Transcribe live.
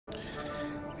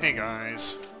Hey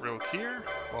guys, Rilk here.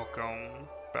 Welcome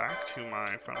back to my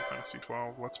Final Fantasy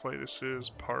XII Let's Play. This is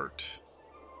part...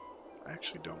 I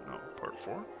actually don't know. Part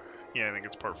 4? Yeah, I think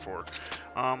it's part 4.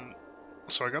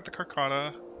 So I got the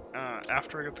Carcata.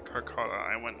 After I got the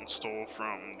Carcata, I went and stole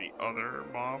from the other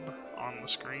mob on the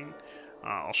screen.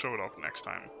 I'll show it off next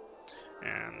time.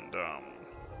 And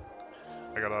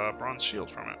I got a bronze shield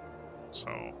from it.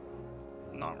 So...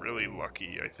 not really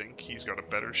lucky. I think he's got a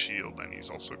better shield and he's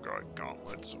also got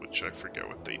gauntlets, which I forget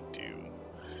what they do.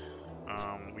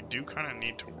 We do kind of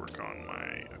need to work on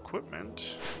my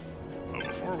equipment, but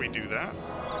before we do that,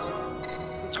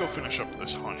 let's go finish up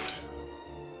this hunt.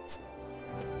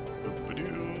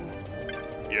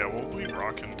 Yeah, we'll be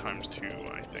rocking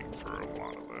 ×2, I think, for a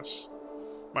lot of this.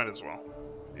 Might as well.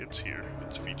 It's here.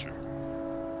 It's featured.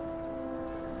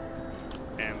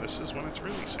 And this is when it's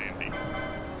really sandy.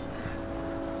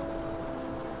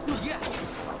 Yes.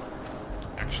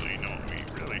 Actually, you know what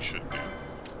we really should do?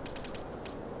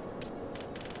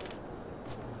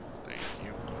 Thank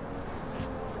you.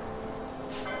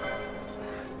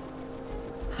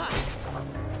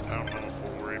 I don't know if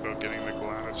we'll worry about getting the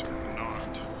Gladys or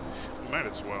not. We might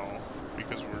as well,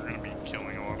 because we're going to be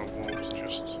killing a lot of wolves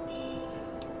just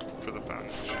for the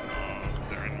foundation of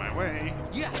they're in my way.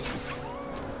 Yes.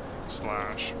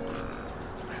 Slash,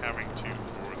 we're having to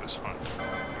for this hunt.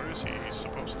 Where is he? He's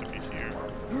supposed to be here.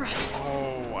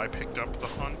 Oh, I picked up the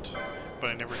hunt, but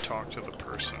I never talked to the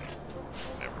person.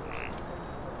 Never mind.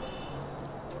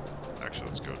 Actually,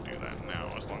 let's go do that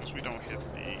now. As long as we don't hit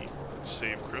the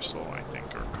save crystal, I think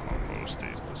our combo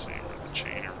stays the same, or the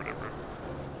chain, or whatever.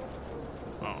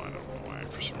 Oh, I don't know why.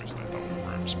 For some reason, I thought we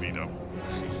were in speed up.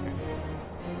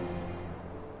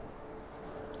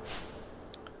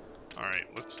 Alright,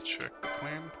 let's check the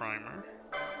clan primer.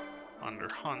 Under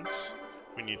hunts,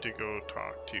 we need to go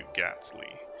talk to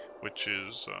Gatsley, which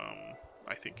is,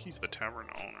 I think he's the tavern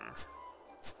owner.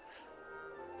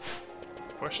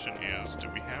 Question is, do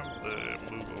we have the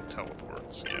Moogle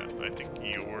teleports yet? I think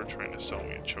you're trying to sell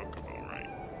me a Chocobo, right?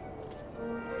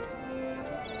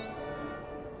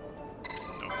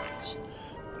 No thanks.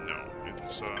 No,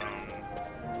 it's, I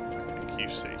think you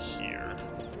say here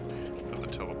for the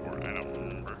teleport. I don't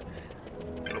remember.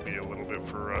 It'll be a little bit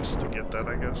for us to get that,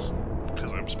 I guess,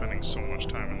 because I'm spending so much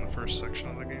time in the first section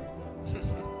of the game.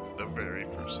 The very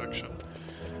first section.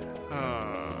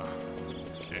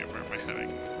 Okay, where am I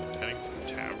heading? Heading to the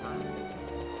tavern.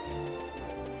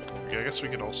 Okay, I guess we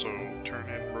could also turn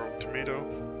in Rogue Tomato.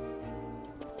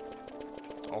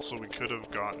 Also, we could have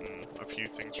gotten a few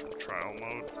things from trial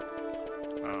mode.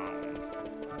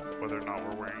 Whether or not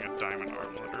we're wearing a diamond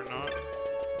armlet or not.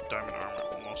 Diamond armor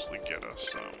will mostly get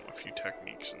us a few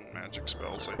techniques and magic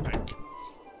spells, I think.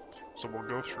 So we'll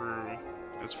go through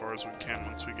as far as we can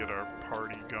once we get our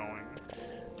party going.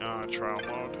 Trial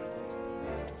mode.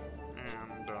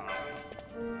 And,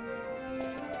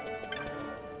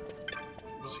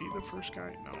 was he the first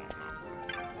guy? No.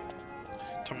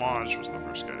 Tamaj was the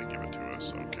first guy to give it to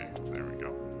us. Okay, there we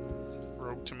go.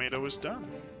 Rogue Tomato is done.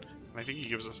 And I think he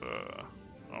gives us a...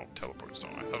 oh, teleport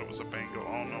zone. I thought it was a bangle.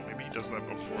 Oh no, maybe he does that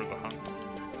before the hunt.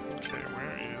 Okay,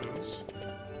 where is...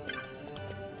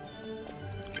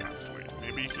 Gatsley?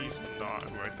 Maybe he's not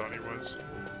who I thought he was.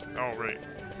 Oh, right.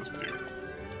 It's this dude.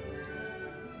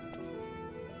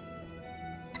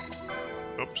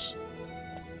 Oops.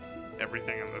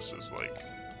 Everything in this is like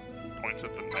points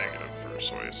at the negative first,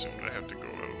 so I assumed I have to go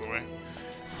out of the way.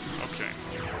 Okay.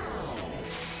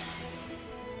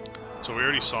 So we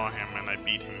already saw him, and I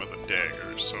beat him with a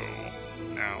dagger, so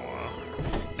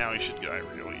now he should die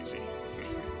real easy.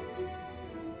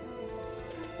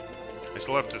 I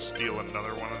still have to steal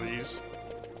another one of these.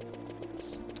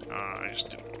 I just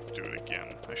didn't want to do it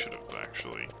again. I should have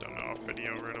actually done it off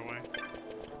video right away.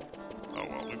 Oh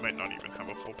well, we might not even have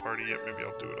a full party yet. Maybe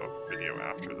I'll do it off video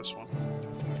after this one.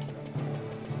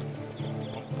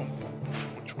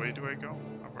 Which way do I go?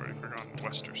 I've already forgotten.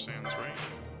 Wester Sands, right?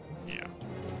 Yeah.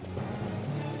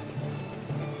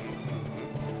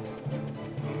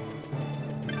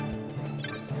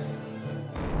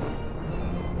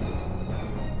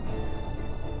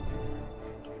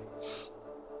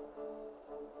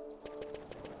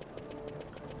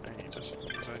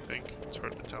 I think it's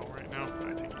hard to tell right now.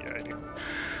 I think, yeah, I do.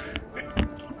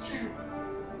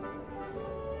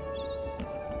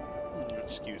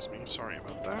 Excuse me, sorry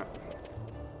about that.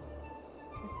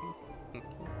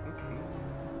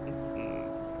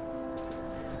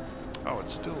 Oh,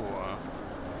 it's still,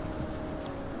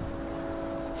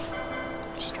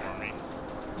 stormy.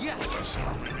 Yeah.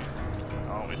 Maybe.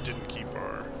 Oh, it didn't keep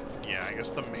our... yeah, I guess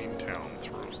the main town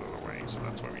throws that away, so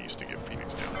that's why we used to get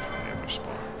Phoenix down at the other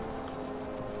spot.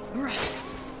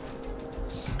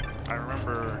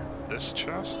 remember this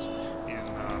chest in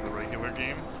the regular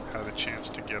game had a chance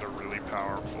to get a really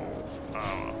powerful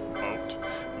moat.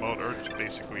 Moat are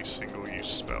basically single-use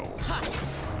spells.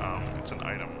 It's an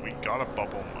item. We got a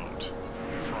bubble moat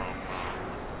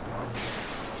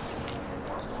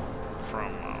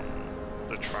from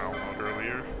the trial mode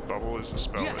earlier. Bubble is a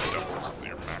spell that doubles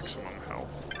your maximum health.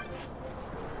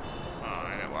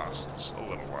 And it lasts a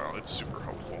little while. It's super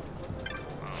helpful.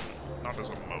 Not as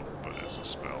a moat, but as a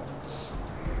spell.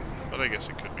 But I guess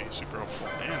it could be super helpful.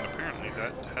 And apparently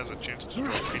that has a chance to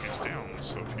drop Phoenix down.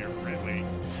 So if you're really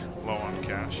low on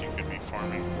cash, you could be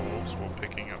farming wolves while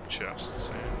picking up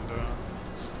chests. And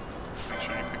make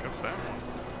sure you pick up that one.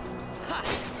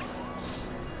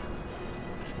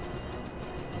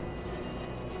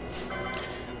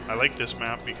 I like this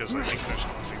map because I think there's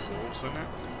only wolves in it.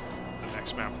 The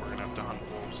next map we're gonna have to hunt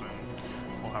wolves and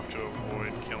we'll have to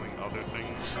avoid killing other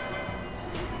things.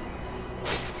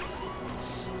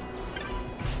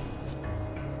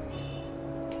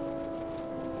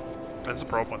 That's the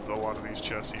problem with a lot of these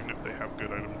chests. Even if they have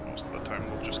good items, most of the time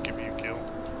they'll just give you a kill.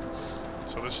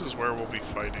 So this is where we'll be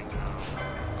fighting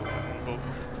the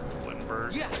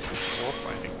Lindbergh Wolf,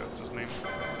 I think that's his name.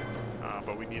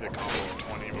 But we need a combo of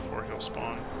 20 before he'll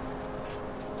spawn.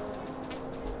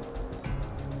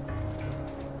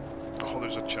 Oh,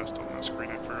 there's a chest on the screen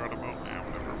I forgot about. Yeah,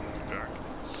 whatever, we'll be back.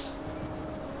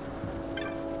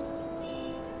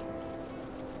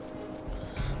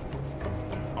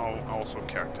 Also,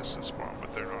 cactuses spawn,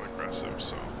 but they're not aggressive,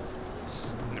 so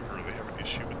never really have an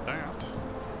issue with that.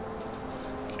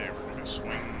 Okay, we're gonna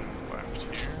swing left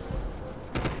here.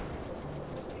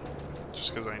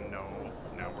 Just because I know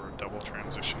now we're a double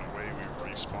transition away,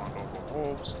 we respawned all the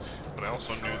wolves, but I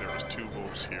also knew there was 2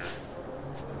 wolves here.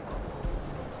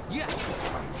 Yeah.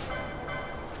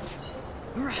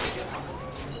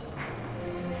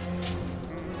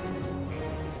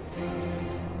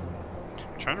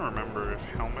 I'm trying to remember if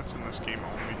helmets in this game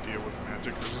only deal with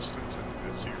magic resistance and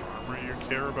is your armor you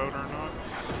care about or not.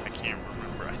 I can't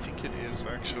remember. I think it is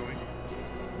actually.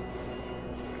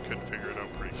 I could figure it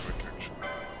out pretty quick actually.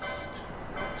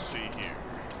 Let's see here.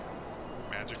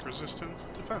 Magic resistance,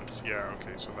 defense. Yeah,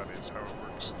 okay, so that is how it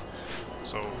works.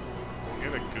 So we'll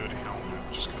get a good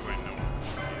helmet just because I know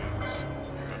what it is,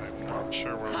 but I'm not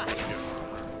sure where we're going to get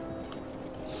armor.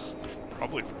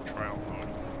 Probably from trial mode.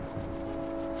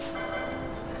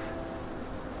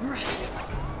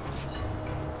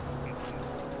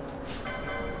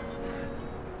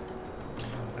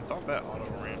 I thought that auto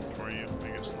ran for you, I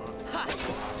guess not.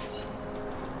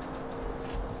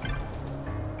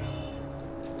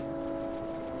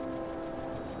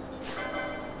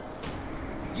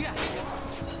 Yeah.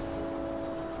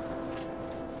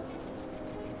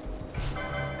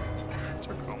 What's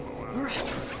our combo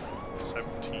at?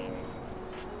 17.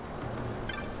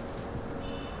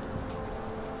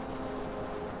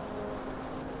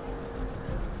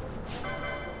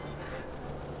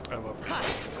 I love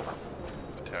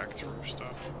the attack through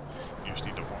stuff. You just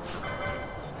need to walk around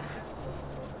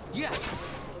it. Yeah.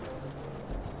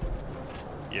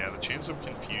 Yeah, the chance of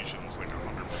confusion is like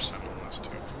 100% on this too.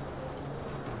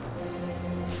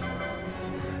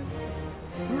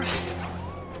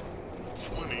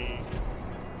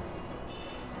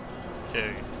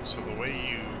 Okay, so the way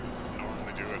you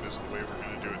normally do it is the way we're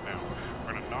going to do it now.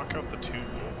 We're going to knock out the 2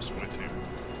 wolves with him,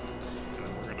 and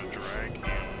then we're going to drag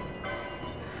him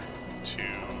to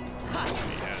the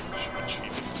edge, which he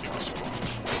didn't seem to spawn.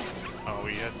 Oh,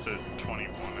 he heads to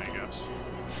 21, I guess.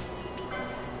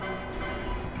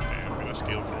 Okay, I'm going to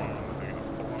steal from him, and then I'm going to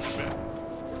pull him a bit.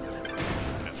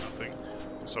 Get nothing.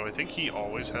 So I think he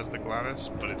always has the Gladys,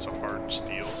 but it's a hard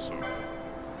steal, so...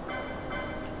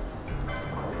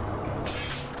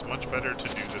 much better to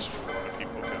do this with a lot of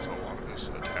people because a lot of his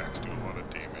attacks do a lot of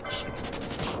damage, so...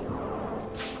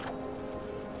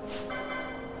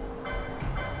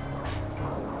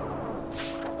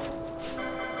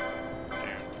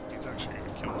 Damn, he's actually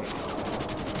gonna kill me.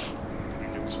 We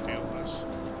can steal this.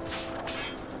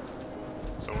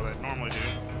 So what I'd normally do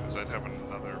is I'd have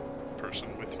another person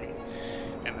with me,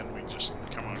 and then we just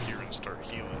come out here and start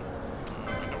healing.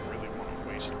 I don't really want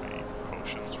to waste my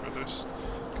potions for this,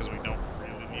 because we don't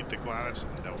need the Gladys,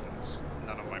 and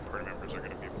none of my party members are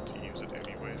going to be able to use it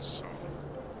anyways, so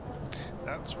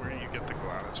that's where you get the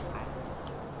Gladys from.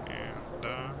 And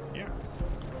yeah,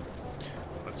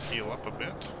 let's heal up a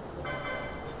bit,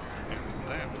 and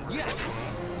then we're going to go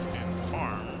and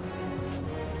farm.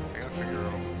 I gotta figure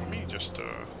out, let me just oh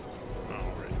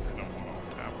right, I don't want to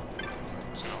alt-tab. I'm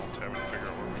just going to alt-tab and figure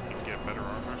out where we can get better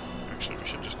armor. Actually, we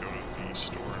should just go to the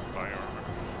store and buy armor.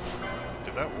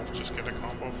 Did that wolf just get a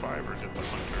combo 5 or did the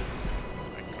hunter?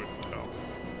 I couldn't tell.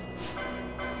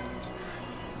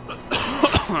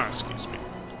 Excuse me.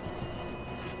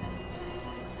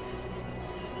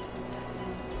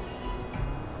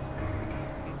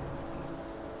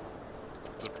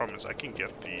 The problem is I can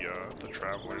get the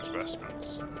traveler's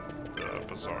vestments, the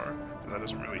bazaar, and that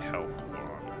doesn't really help a lot.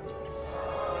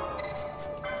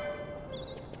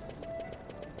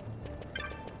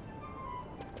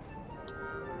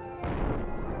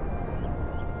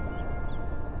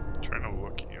 Trying to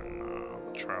look in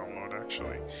the trial mode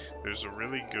actually. There's a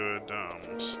really good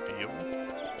steel,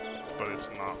 but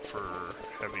it's not for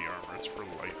heavy armor, it's for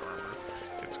light armor.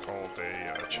 It's called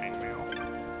a chainmail.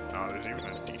 There's even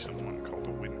a decent one called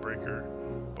a windbreaker.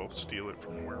 Both steal it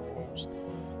from werewolves.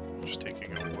 Just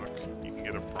taking a look. You can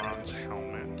get a bronze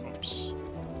helmet. Oops. You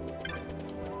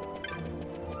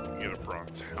can get a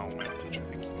bronze helmet, which I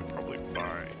think you can probably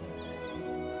buy.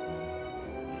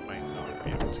 You might not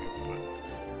be able to,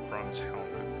 but bronze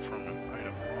helmet from an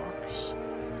item box.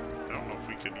 I don't know if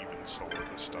we could even sell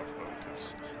this stuff though,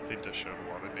 because they dish out a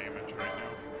lot of damage right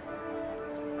now.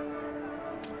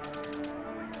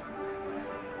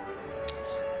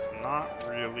 It's not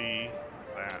really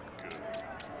that good.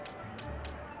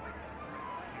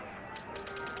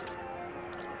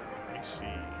 Let me see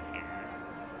here.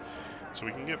 So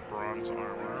we can get bronze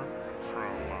armor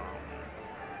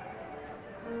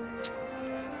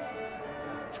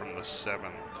from the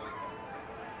 7th.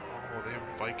 Oh, they have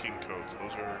Viking coats.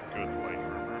 Those are good light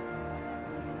armor.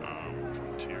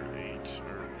 From tier 8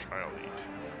 or trial 8.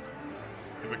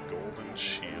 They have a golden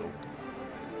shield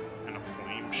and a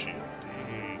flame shield.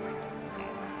 Dang. Oh,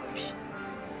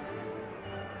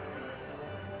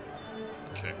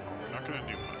 okay, well, we're not gonna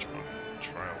do much on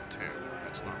trial 10.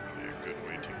 That's not really a good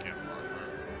way to get armor.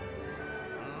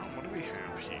 What do we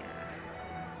have here?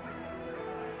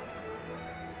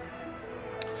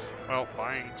 Well,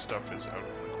 buying stuff is out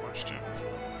of the question.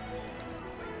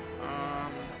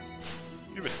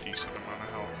 You have a decent amount of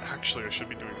health. Actually, I should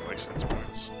be doing license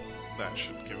points. That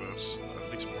should give us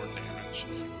at least more damage.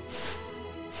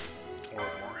 Or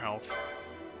more health.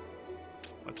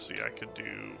 Let's see, I could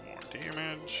do more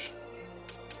damage.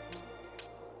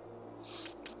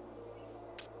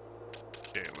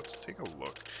 Okay, let's take a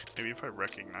look. Maybe if I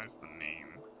recognize the name.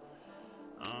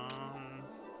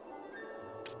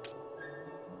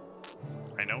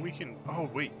 I know we can... Oh,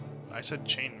 wait. I said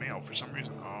chainmail for some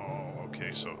reason. Oh,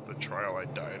 okay, so the trial I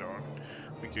died on,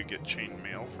 we could get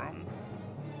chainmail from.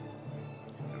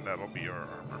 And that'll be our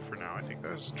armor for now. I think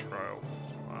that's trial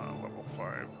level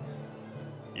 5.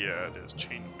 Yeah, it is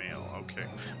chainmail. Okay.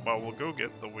 Well, we'll go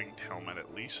get the winged helmet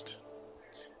at least.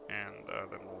 And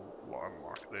then we'll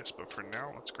unlock this. But for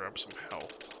now, let's grab some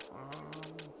health.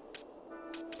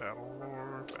 Battle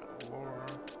lore, battle lore.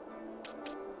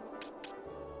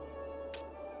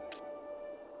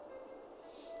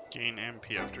 Gain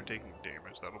MP after taking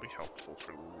damage. That'll be helpful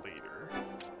for later.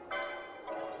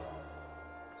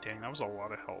 Dang, that was a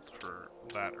lot of health for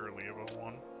that early of a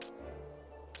one.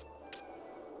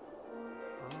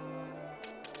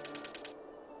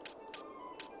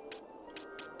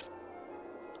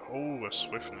 Oh, a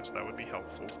swiftness, that would be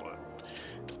helpful, but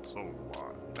it's a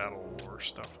lot battle lore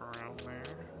stuff around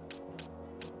there.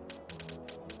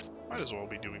 Might as well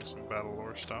be doing some battle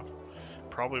lore stuff.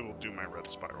 Probably will do my red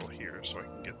spiral here so I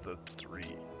can get the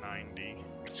 390.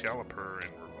 Excalibur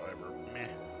and Reviver, meh.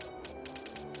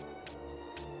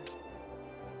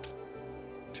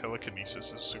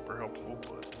 Telekinesis is super helpful,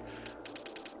 but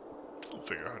we'll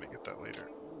figure out how to get that later.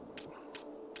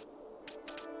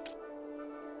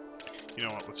 You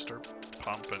know what, let's start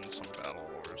pumping some battle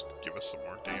lores to give us some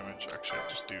more damage. Actually, I'll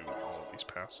just do all of these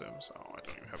passives. Oh, I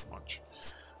don't even have much.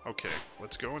 Okay,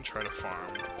 let's go and try to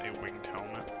farm a winged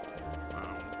helmet.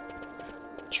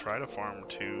 Try to farm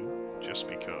 2, just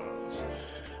because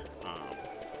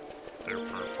they're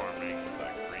for farming the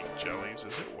green jellies.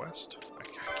 Is it west? I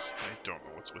don't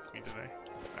know what's with me today.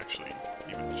 Actually,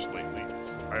 even just lately.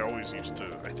 I always used to,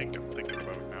 I think I'm thinking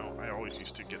about it now, I always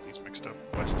used to get these mixed up,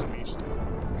 west and east.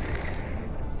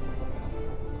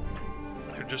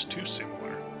 They're just too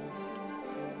similar.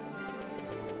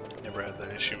 Never had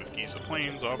that issue with Giza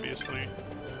Plains, obviously.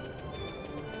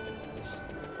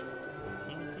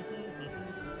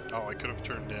 Oh, I could have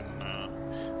turned in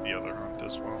the other hunt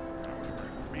as well.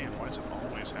 Man, why does it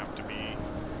always have to be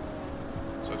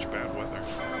such bad weather?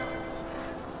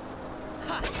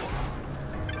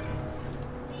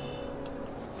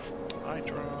 Eye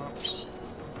drops.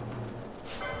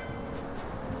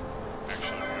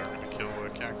 Actually, we are going to kill a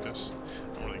cactus.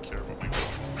 I don't really care what we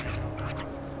kill.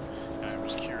 And I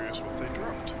was curious what they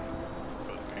dropped.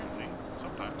 But apparently,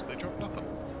 sometimes they drop nothing.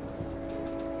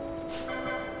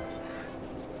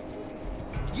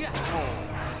 Yeah. Oh,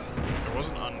 There was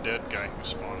an undead guy who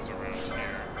spawns around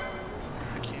here.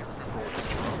 I can't remember what he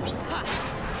drops.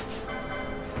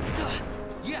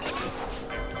 Yeah. I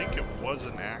think it was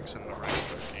an axe in the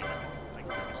regular game. I don't think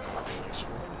there was anything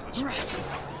useful from this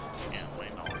one. Yeah, my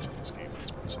knowledge of this game,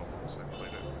 it's been so long since I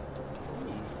played it.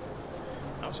 Ooh,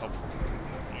 that was helpful.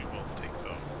 We will take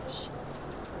those.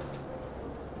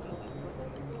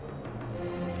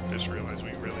 Just realized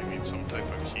we really need some type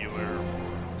of healer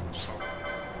or something.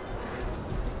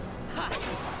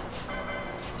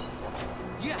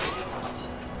 Yeah.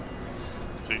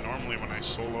 See, normally when I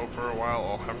solo for a while,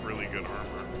 I'll have really good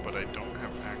armor, but I don't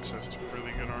have access to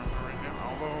really good armor right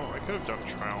now. Although, I could have done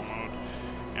trial mode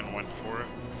and went for it.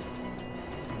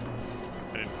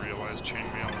 I didn't realize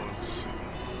chainmail was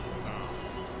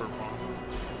for fun.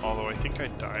 Although, I think I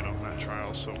died on that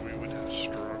trial, so we would have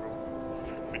struggled.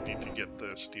 We need to get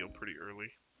the steel pretty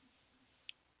early.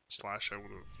 Slash, I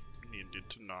would have needed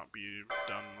to not be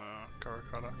done the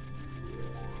Karakata.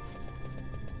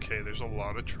 Okay, there's a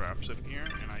lot of traps in here,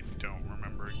 and I don't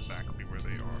remember exactly where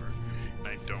they are, and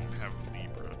I don't have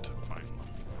Libra to find them.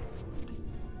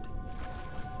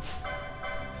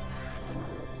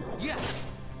 Yeah.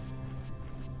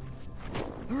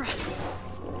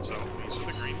 So, these are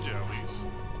the green jellies.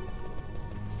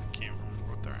 I can't remember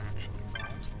what they're actually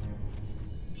called.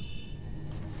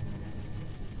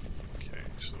 Okay,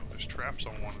 so there's traps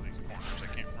on one of these corners. I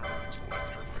can't remember if it's the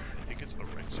left or right. I think it's the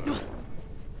right side.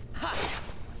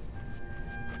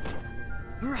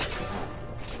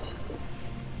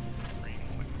 Green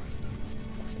liquid.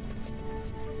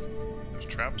 There's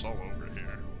traps all over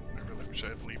here. I really wish I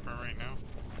had Libra right now.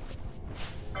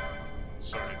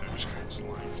 Sorry, they're just called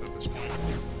slimes at this point.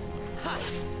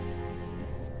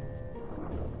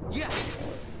 Yeah.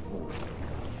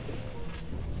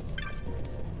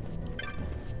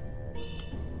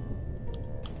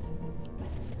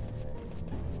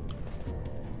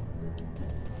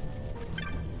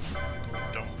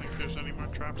 Don't think there's any more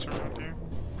traps around here.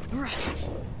 I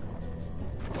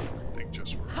think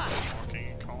just we're walking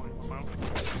and calling them out.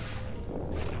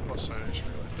 Plus, I just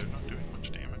realized they're not doing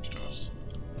much damage to us.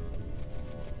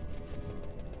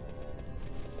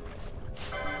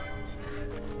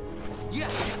 Yeah.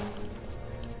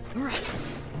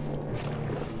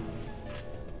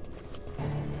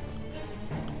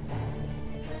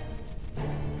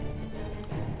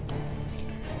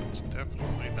 It's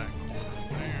definitely that corner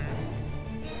there.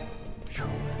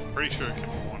 Pretty sure it can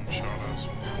one-shot us.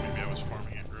 Maybe I was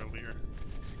farming it earlier,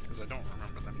 because I don't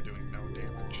remember them doing no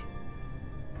damage.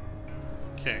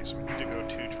 Okay, so we need to go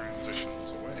 2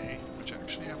 transitions away, which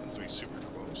actually happens to be super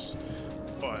close.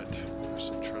 But there's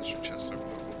some treasure chests I would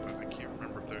have opened. I can't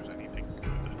remember if there's anything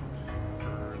good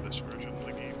for this version of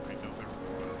the game. I know there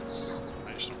was.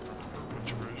 I just don't remember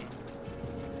which version.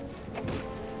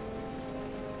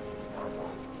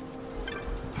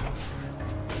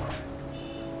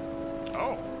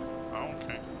 Oh! Oh,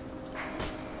 okay.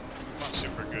 Not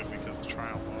super good because of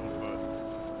trial mode, but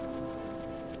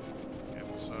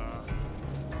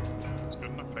it's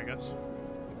good enough, I guess.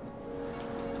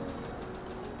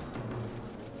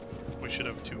 We should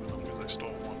have 2 of them because I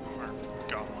stole one, or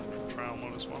got one from trial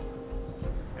mode as well.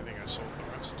 I think I sold the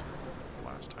rest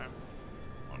last time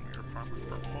when we were farming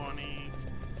for money.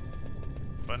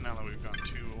 But now that we've got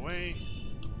 2 away,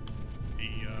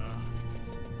 the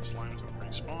slimes will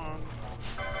respawn.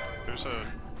 There's a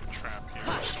trap here,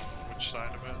 I just don't know which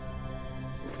side of it.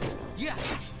 Yeah.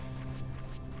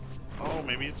 Oh,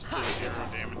 maybe it's the 0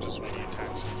 damages when he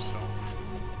attacks himself.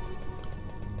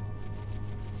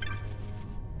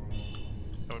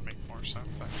 That would make more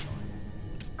sense, actually.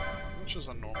 Which is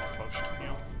a normal potion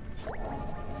heal.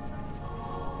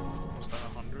 Was that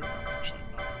 100? I'm actually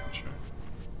not even sure.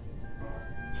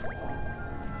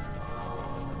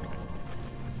 Okay.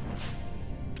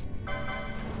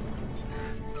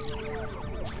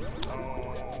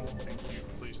 Oh, thank you.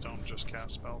 Please don't just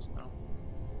cast spells now.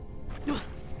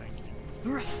 Thank you.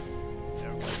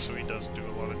 Yeah, okay, so he does do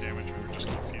a lot of damage, we were just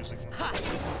confusing him.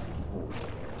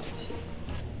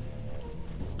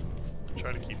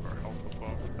 Try to keep our health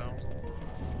above 1,000.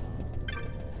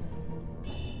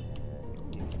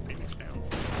 Ooh, Phoenix down.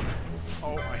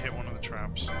 Oh, I hit one of the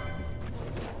traps.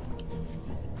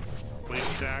 Please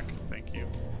attack. Thank you.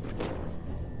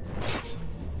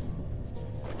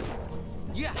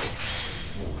 Yeah.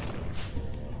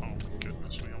 Oh my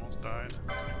goodness, we almost died.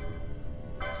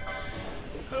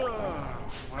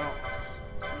 Well,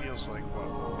 feels like,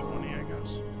 what, 20, I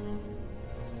guess.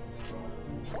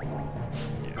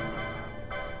 Yeah.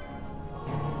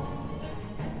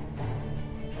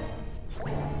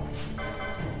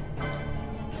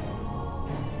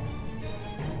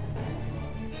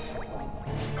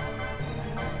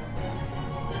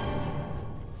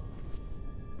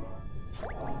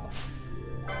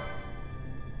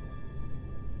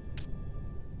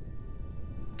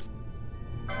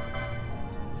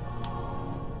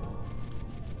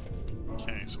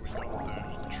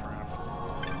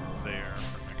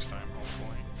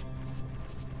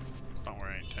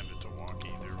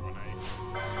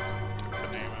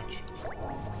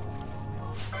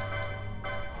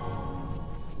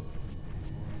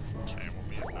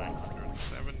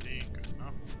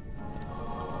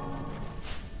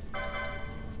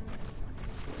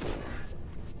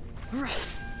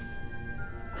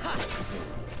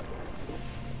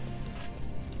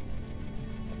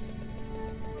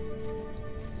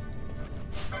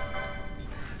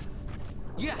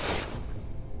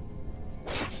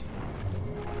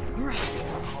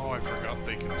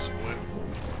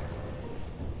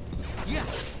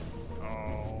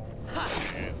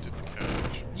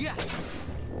 Yeah.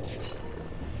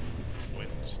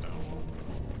 Windstone.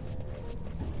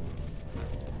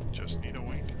 Just need a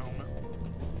winged helmet.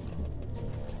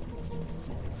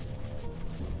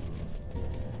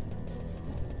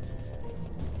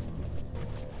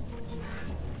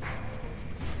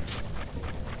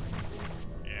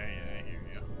 Yeah, I hear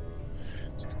ya.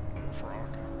 Just a little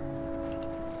frog.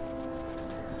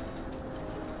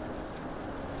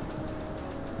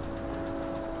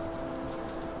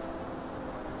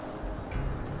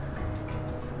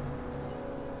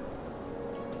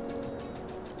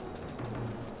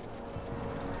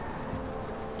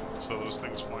 So those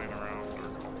things flying around are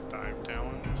called dive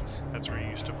talons. That's where you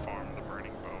used to farm the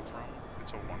burning bow from.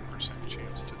 It's a 1%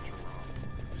 chance to drop.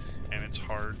 And it's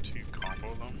hard to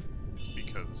combo them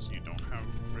because you don't have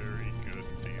very good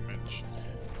damage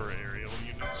for aerial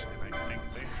units, and I think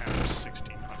they have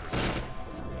 1600.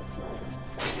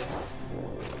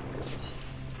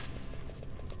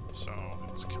 So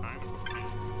it's kind of a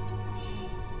pain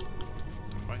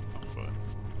to fight them, but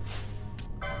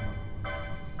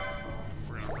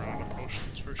we're gonna run out of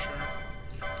potions for sure.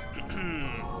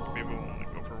 Maybe we'll only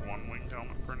go for one winged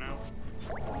helmet for now,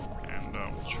 and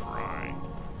we'll try.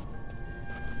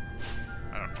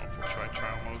 I don't know if we'll try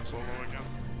trial mode solo again.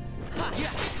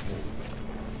 Yeah.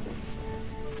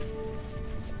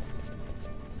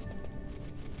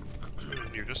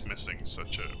 You're just missing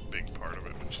such a big part of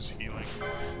it, which is healing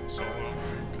solo,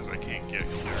 because I can't get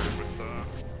cured with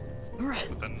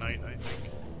the knight, I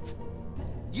think.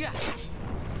 Yeah.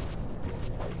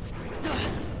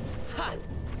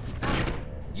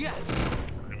 Yeah.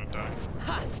 We're gonna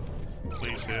die.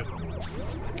 Please hit. Oh my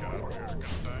god, we are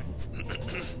gonna die.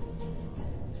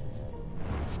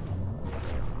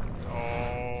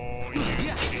 Oh, you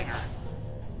cheater.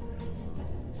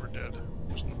 We're dead.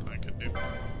 There's nothing I can do.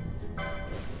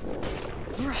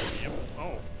 Yep.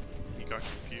 Oh, he got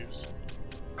confused.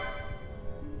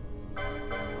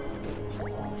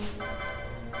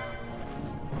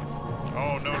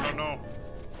 Oh, no.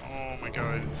 Oh my god,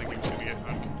 I didn't think he was gonna get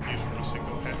confused from a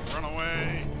single hit. Run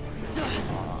away!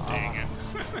 Dang it.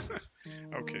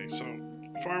 Okay, so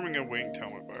farming a winged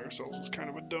helmet by ourselves is kind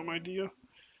of a dumb idea.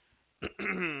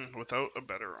 Without a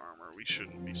better armor, we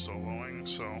shouldn't be soloing,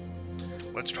 so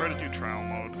let's try to do trial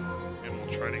mode, and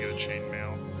we'll try to get a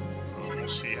chainmail. We'll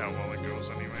see how well it goes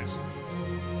anyways.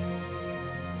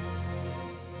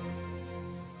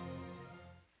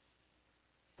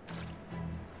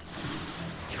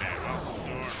 Okay, well, we'll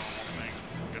do our normal thing.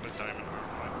 Get a diamond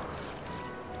armlet.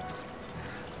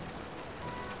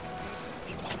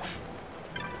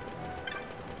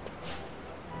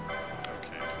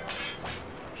 Okay.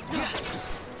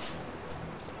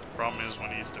 Problem is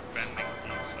when he's defending,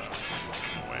 he's in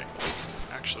the way.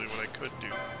 Actually, what I could do,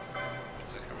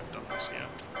 because I haven't done this yet.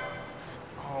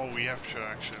 Oh, we should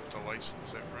actually have to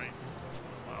license it, right?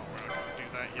 Well, we're not going to do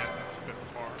that yet. That's a bit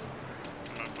far.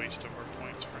 And a waste of our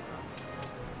points for now.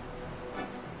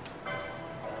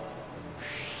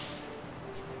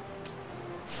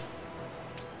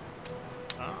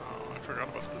 Oh, I forgot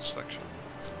about this section.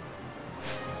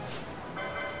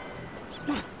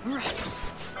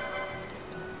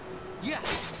 Yeah.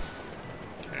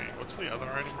 Okay, what's the other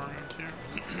item around here?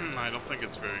 I don't think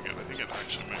it's very good. I think it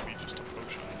actually might be just a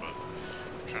potion, but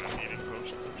I'm kind of needing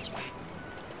potions at this point.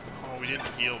 Oh, we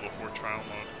didn't heal before trial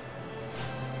mode.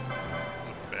 That was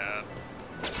a bad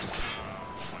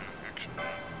plan, actually.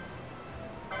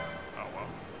 Oh well.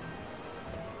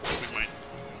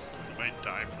 We might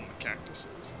die from the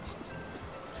cactuses.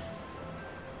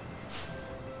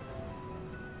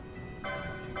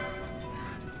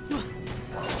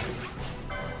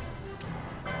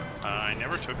 I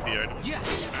never took the items from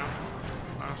this map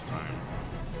last time.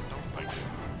 I don't think. I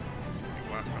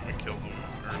think last time we killed them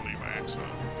early by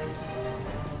accident.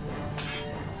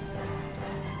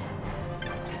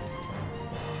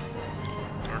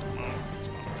 Dark mode, it's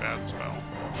not a bad spell.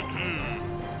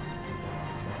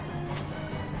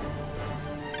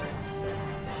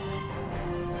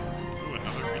 Ooh,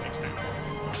 another Phoenix Down.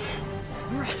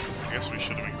 I guess we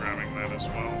should have been grabbing that as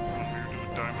well when we were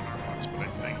doing diamond armlets, but I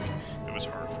think it was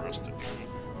hard for us to do.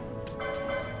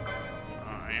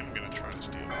 I am gonna try to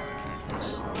steal the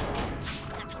cactus.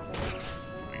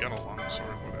 We got a long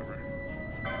sword, whatever.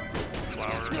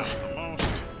 Flower does the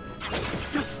most.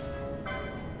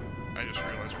 I just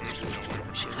realized there's no way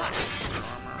we're surviving with their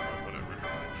armor, but whatever.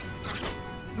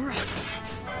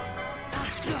 I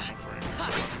don't know if we're even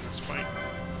surviving this fight.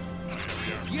 Oh,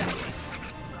 yeah, we are.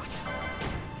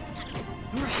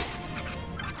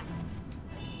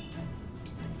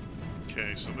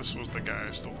 Okay, so this was the guy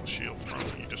I stole the shield from.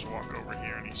 You just walk over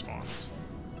here and he spawns.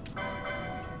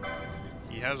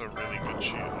 Yeah, has a really good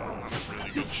shield. Well, not a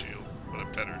really good shield, but a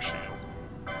better shield.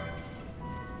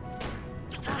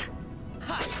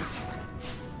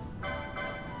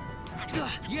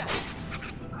 Yeah.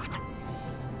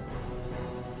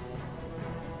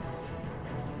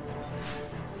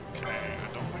 Okay, I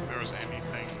don't think there was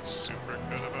anything super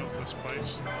good about this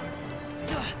place.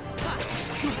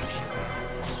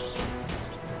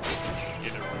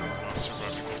 Either way, not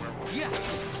surviving the werewolf. Yeah.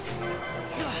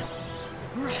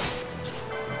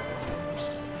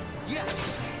 Yeah.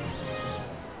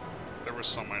 There were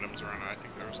some items around. I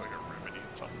think there was like a remedy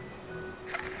and something.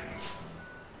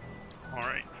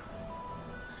 Alright.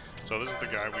 So this is the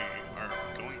guy we are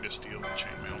going to steal the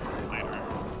chainmail from later.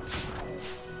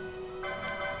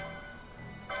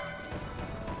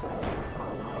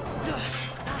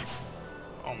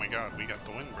 Oh my god, we got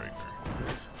the windbreaker.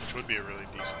 Which would be a really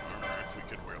decent armor if we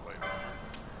could wear light armor.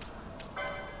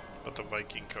 But the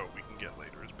Viking coat we can get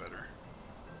later is better.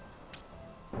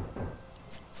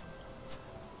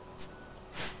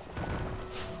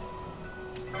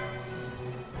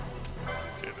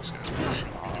 Okay, this guy's probably going to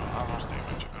be doing most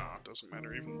damage. Oh, it doesn't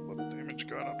matter, even little damage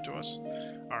got up to us.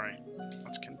 Alright,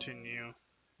 let's continue.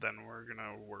 Then we're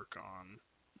gonna work on,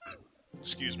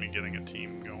 excuse me, getting a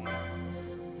team going.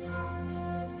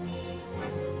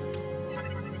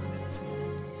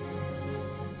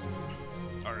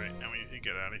 Alright, now we need to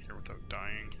get out of here without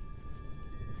dying.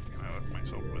 And I left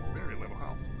myself with very little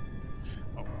health.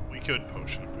 Oh, we could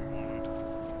potion if we wanted.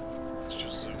 Let's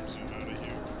just zoom out of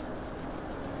here.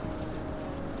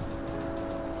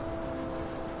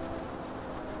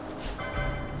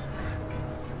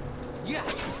 Yeah.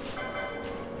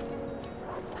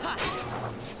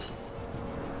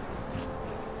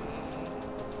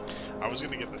 I was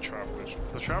gonna get the Traveler's.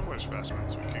 The Traveler's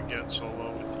vestments we could get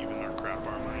solo with even our crap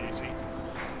armor easy.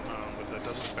 But that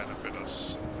doesn't benefit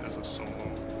us as a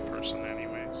solo person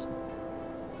anyways.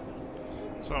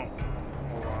 So,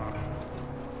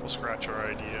 we'll scratch our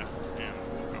idea and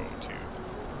we'll go to,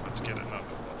 let's get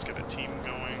a team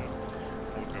going.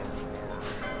 We'll go for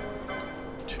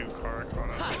 2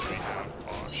 Karakotas we have,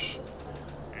 Posh,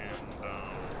 and,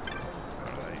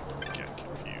 how did I get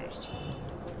confused?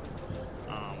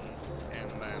 And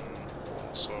then we'll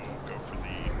also go for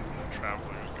the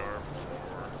Traveler's Garb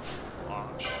for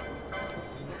Posh,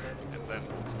 and then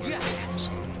we'll start doing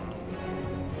some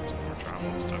more travel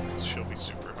and stuff, because she'll be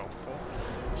super helpful,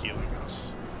 healing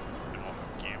us, and we'll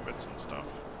have gambits and stuff.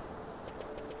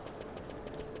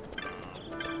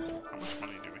 How much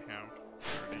money do we have?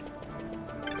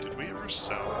 30. Did we ever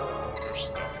sell our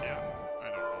stuff yet? I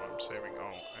don't know what I'm saving. Oh, I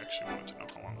actually wanted to know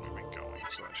how long we've been going,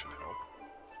 so that should help.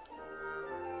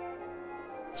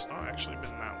 It's not actually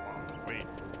been that long. Wait.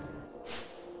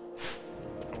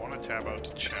 I want to tab out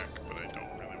to check, but I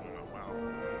don't really want to. Wow.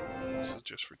 This is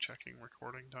just for checking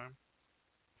recording time.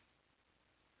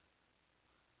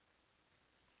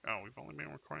 Oh, we've only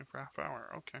been recording for half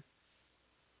hour. Okay.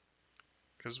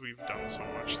 Because we've done so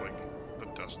much, like the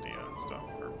Dustia and stuff.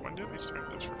 Or when did we start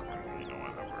this recording? You know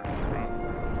what? I've already forgotten.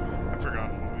 I've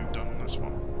forgotten what we've done in this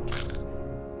one.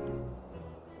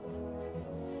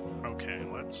 Okay,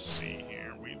 let's see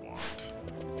here. We want.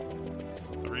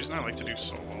 The reason I like to do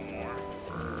solo more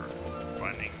for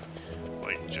finding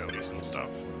like jellies and stuff.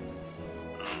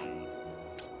 I've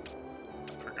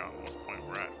forgotten what point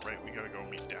we're at. Right, we gotta go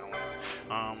meet Dallin.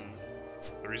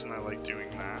 The reason I like doing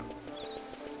that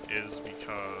is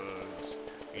because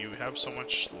you have so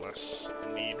much less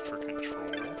need for control.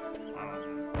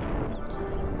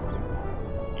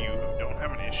 You don't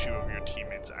have an issue of your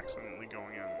teammates accidentally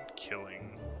going and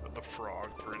killing the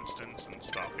frog, for instance, and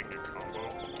stopping your combo.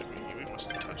 We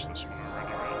must have touched this one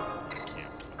already, right? I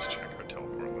can't. Let's check our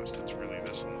teleport list. It's really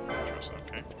this in the fortress,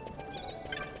 okay.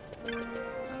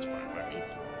 That's fine by me.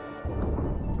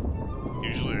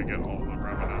 Usually I get all the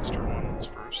Ravenastor ones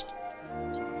first,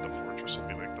 so that the fortress will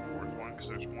be like the 4th one, because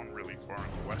there's one really far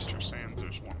in the Wester Sands,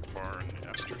 there's one far in the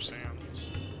Ester Sands.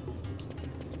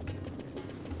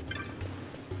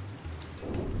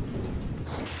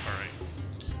 Alright,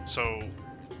 so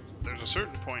there's a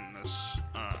certain point in this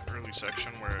early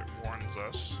section where it warns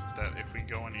us that if we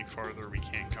go any farther we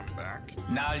can't come back.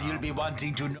 Now you'll be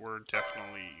wanting to know. We're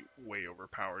definitely way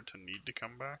overpowered to need to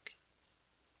come back.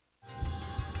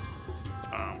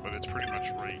 But it's pretty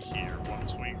much right here.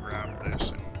 Once we grab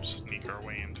this and sneak our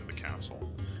way into the castle,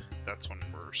 that's when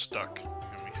we're stuck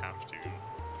and we have to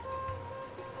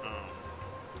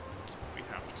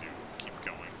keep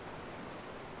going.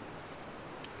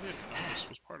 I didn't know this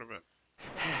was part of it.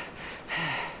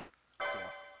 Cool.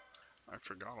 I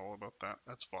forgot all about that.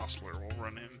 That's Vossler. We'll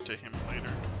run into him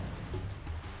later.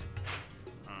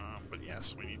 But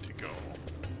yes, we need to go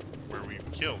where we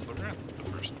killed the rats at the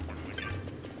first point of the game.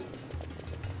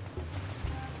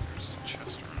 There's a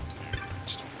chest around here. I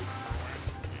just don't remember where.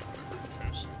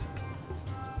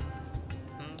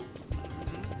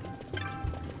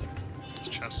 There's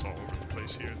chests all over the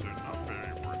place here. They're not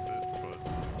very worth it, but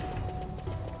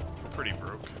we're pretty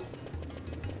broke.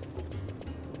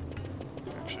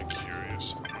 Actually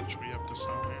curious how much we have to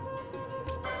sell here.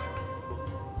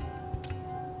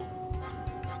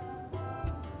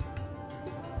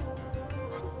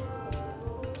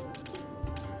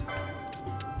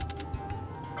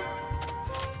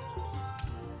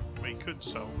 Could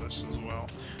sell this as well.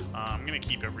 I'm gonna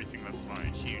keep everything that's not a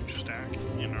huge stack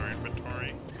in our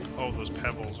inventory. Oh, those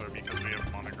pebbles are because we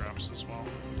have monographs as well.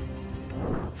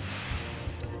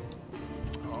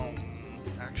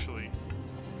 Actually,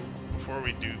 before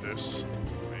we do this,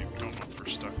 I don't know if we're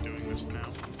stuck doing this now.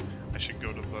 I should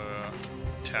go to the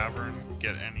tavern,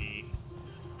 get any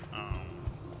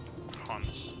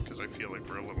hunts, because I feel like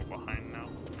we're a little behind now.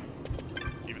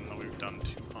 Even though we've done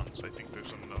 2 hunts, I think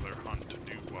there's another hunt to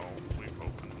do while we've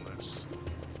opened this.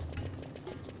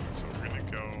 So we're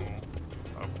gonna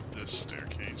go up this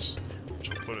staircase, which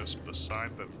will put us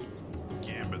beside the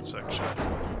Gambit section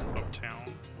of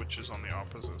town, which is on the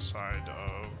opposite side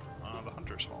of the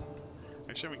Hunter's Hall.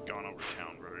 Actually, I haven't gone over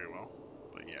town very well,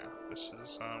 but yeah, this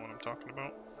is what I'm talking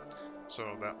about.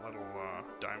 So that little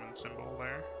diamond symbol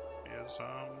there is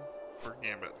for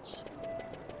Gambits.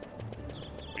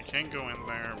 We can't go in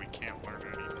there, we can't learn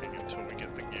anything until we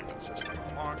get the Gambit system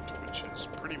unlocked, which is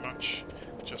pretty much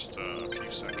just a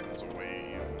few seconds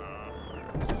away in,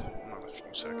 not a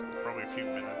few seconds, probably a few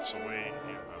minutes away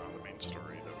in the main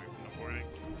story that we've been avoiding.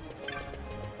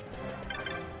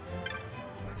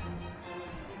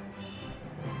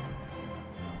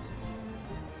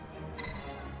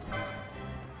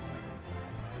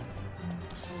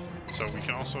 So we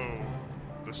can also,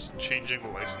 this changing the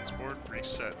license board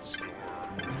resets your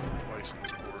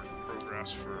license board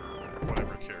progress for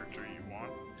whatever character you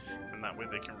want, and that way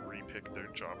they can repick their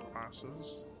job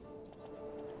classes.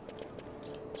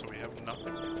 So we have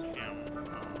nothing from him.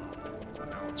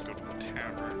 Now let's go to the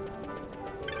tavern,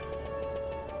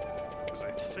 because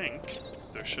I think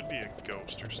there should be a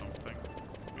ghost or something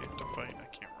we have to fight. I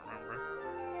can't remember.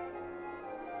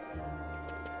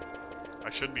 I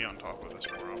should be on top of this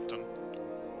more often,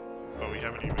 but we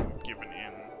haven't even given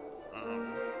in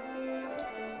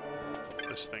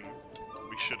this thing.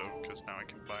 We should have, because now I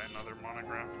can buy another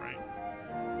monograph, right?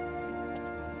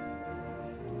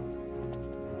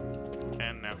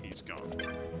 And now he's gone.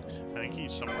 I think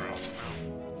he's somewhere else now.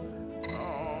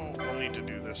 Oh, we'll need to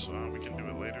do this. We can do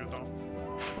it later though.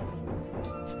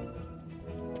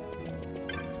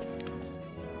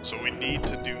 So we need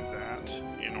to do that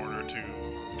in order to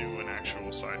do an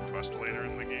actual side quest later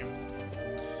in the game.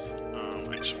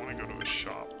 I just want to go to a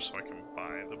shop so I can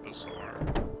buy the bazaar.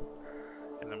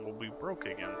 And then we'll be broke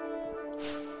again.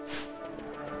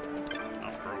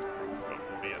 Not broke, but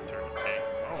we'll be at 30k.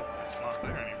 Oh, it's not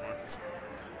there anymore.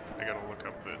 I gotta look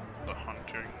up the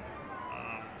hunting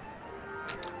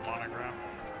monograph.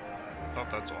 I thought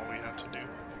that's all we had to do.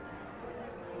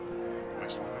 Am I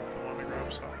still have the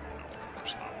monographs up? No, of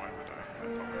course not. Why would I? I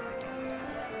thought we were done.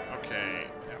 Okay,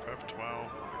 FF12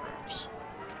 monographs.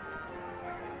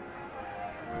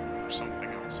 Or something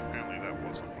else. Apparently that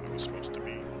wasn't what it was supposed to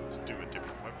be. Let's do a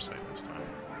different website this time.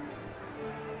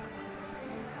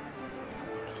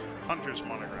 Hunter's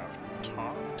monograph.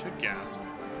 Talk to Gaz.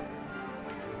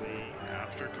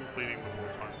 After completing the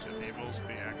wolf hunt, enables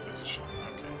the acquisition.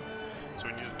 Okay. So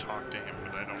we need to talk to him,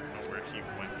 but I don't know where he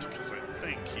went, because I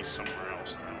think he's somewhere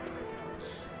else now.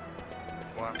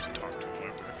 We'll have to talk to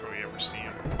him if we ever see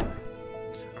him.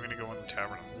 I'm gonna go in the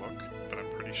tavern and look, but I'm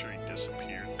pretty sure he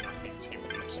disappeared. That means he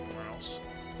moved somewhere else.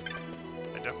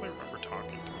 I definitely remember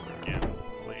talking to him again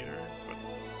later, but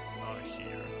not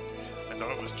here. I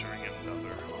thought it was during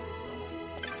another hunt.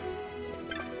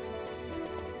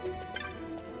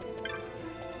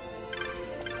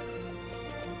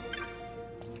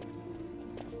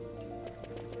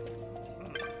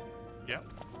 Yep,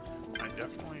 I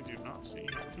definitely do not see him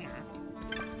here.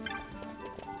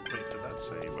 Wait, did that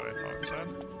say what I thought it said?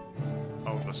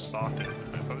 Oh, the softed.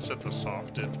 I thought it said the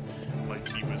softed, like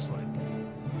he was like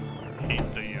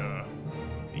hate the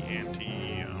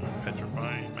anti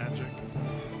petrify magic,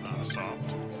 soft.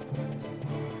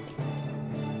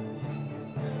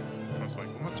 I was like,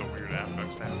 well, that's a weird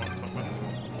affix to have on somebody.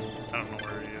 I don't know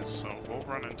where he is, so we'll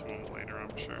run into him later,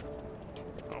 I'm sure.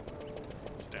 Oh,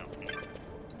 he's down here.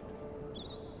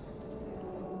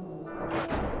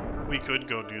 We could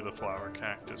go do the flower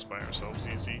cactus by ourselves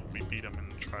easy. We beat him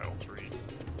in trial 3,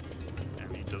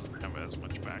 and he doesn't have as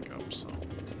much backup, so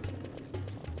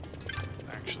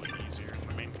actually easier in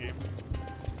the main game.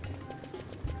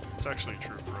 It's actually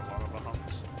true for a lot of the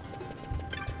hunts.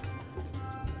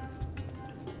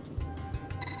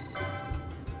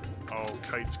 Oh,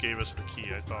 Kites gave us the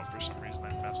key. I thought for some reason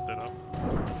I messed it up.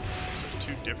 There's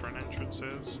two different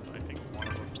entrances. I think one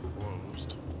of them's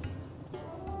closed.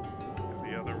 And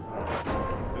the other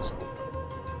one is open.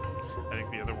 I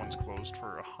think the other one's closed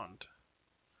for a hunt.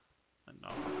 And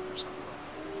not 100%.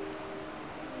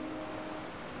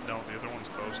 No, the other one's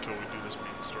closed till we do this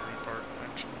main story part,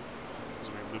 actually. As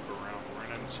we loop around. We're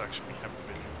in a section we haven't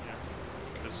been in yet.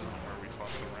 This isn't where we fought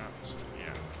the rats.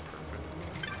 Yeah, perfect.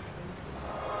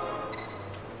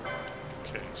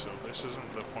 Okay, so this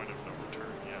isn't the point of no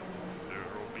return yet. There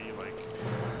will be like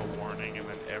a warning, and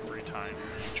then every time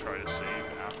you try to save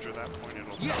after that point,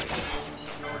 it'll tell you,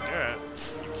 don't forget,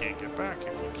 you can't get back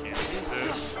and you can't do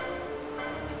this. I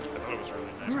thought it was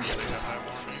really nice that they have that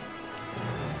warning.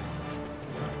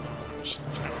 Just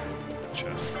kind of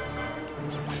chests and stuff.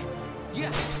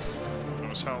 Yeah.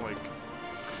 Notice how like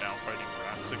we're now fighting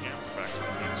rats again, back to the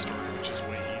main story, which is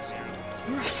way easier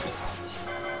than this.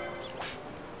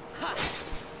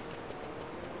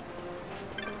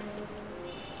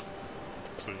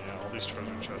 So yeah, all these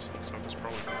treasure chests and stuff is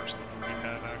probably worse than when we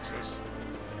had access.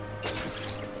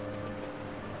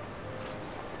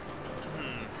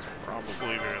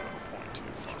 Probably very little point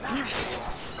too far.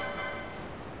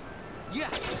 Yeah.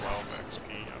 12 XP,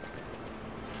 okay.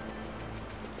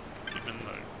 Even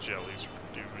the jellies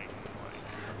were doing like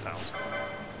 1,000.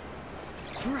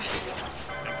 I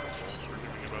think the wolves were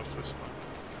doing about this though.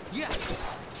 Yeah.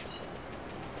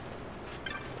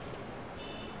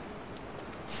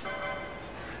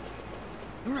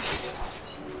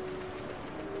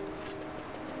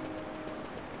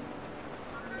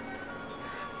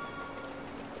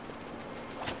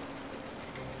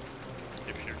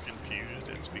 If you're confused,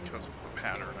 it's because of the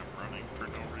pattern I'm running for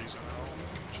no reason at all.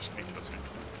 Just because I can.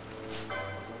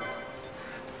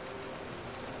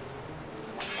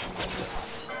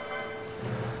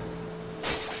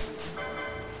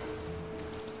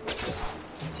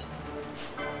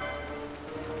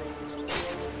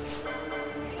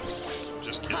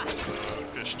 Just kidding the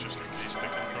fish just in case they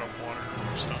can drop water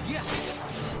or stuff. Yeah.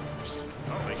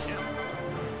 Oh, they can.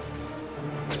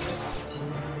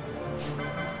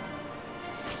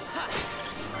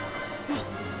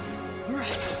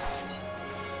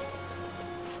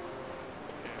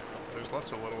 There's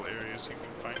lots of little areas you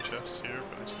can find chests here,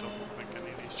 but I still don't think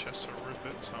any of these chests are worth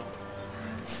it, so...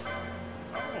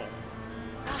 Oh!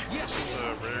 This is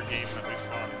a rare game that we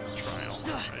fought in the trial. I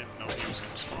didn't know he was going to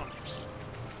spawn.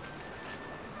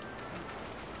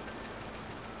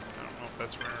 I don't know if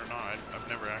that's rare or not. I've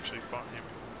never actually fought him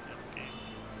in a game.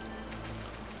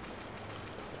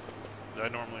 I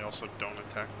normally also don't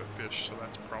attack the fish, so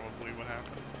that's probably what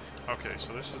happened. Okay,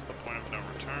 so this is the point of no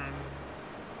return.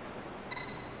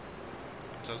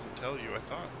 It doesn't tell you, I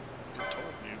thought it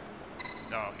told you.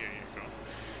 Oh, here you go.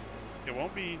 It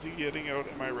won't be easy getting out,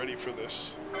 am I ready for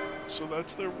this? So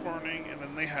that's their warning, and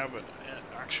then they have an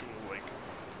actual, like,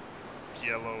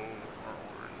 yellow or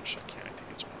orange, I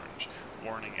think it's orange,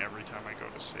 warning every time I go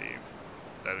to save.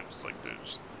 That it's like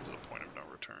there's a point of no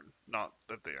return. Not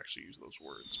that they actually use those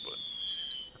words, but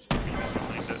that's the meaning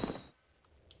behind it.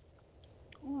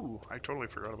 Ooh, I totally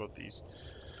forgot about these.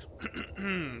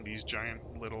 These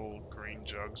giant little green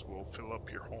jugs will fill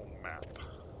up your whole map.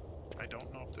 I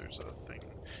don't know if there's a thing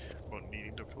about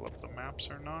needing to fill up the maps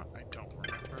or not. I don't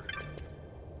remember.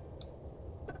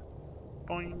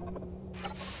 Boing!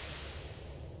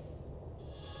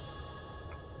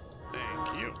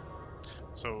 Thank you.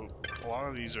 So, a lot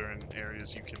of these are in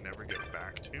areas you can never get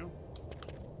back to.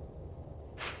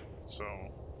 So,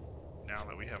 now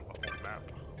that we have the whole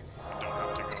map, we don't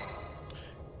have to go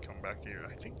come back here.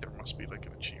 I think there must be like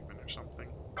an achievement or something.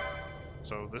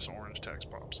 So this orange text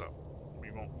pops up.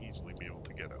 We won't easily be able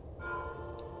to get out.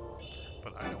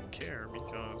 But I don't care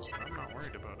because I'm not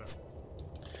worried about it.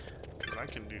 Because I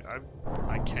can do, I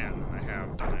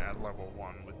have done it at level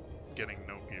 1 with getting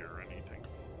no gear or anything.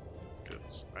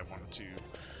 Because I wanted to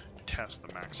test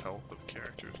the max health of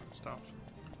characters and stuff.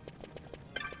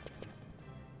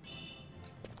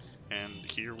 And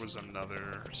here was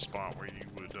another spot where you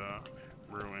would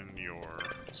ruin your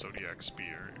Zodiac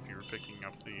Spear if you were picking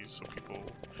up these, so people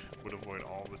would avoid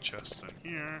all the chests in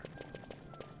here.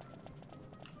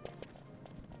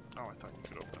 Oh, I thought you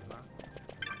could open that.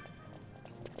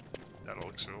 That'll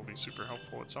it'll be super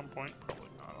helpful at some point. Probably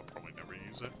not, I'll probably never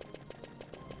use it.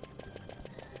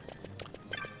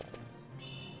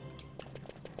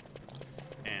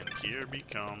 And here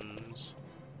becomes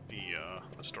the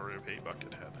story of Hey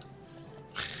Buckethead.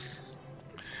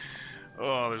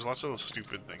 Oh, there's lots of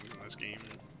stupid things in this game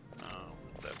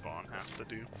that Vaughn has to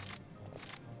do.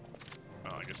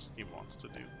 Well, I guess he wants to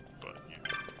do, but yeah.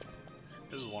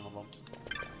 This is one of them.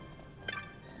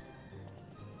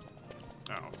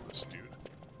 Oh, it's this dude.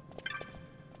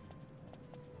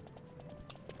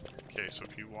 Okay, so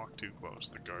if you walk too close,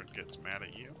 the guard gets mad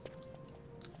at you.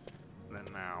 And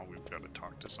then now we've got to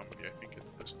talk to somebody. I think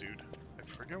it's this dude. I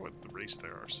forget what the race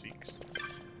there are. Sikhs.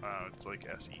 It's like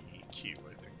SEEQ,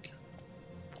 I think.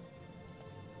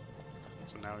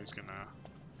 So now he's gonna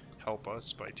help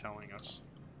us by telling us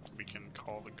we can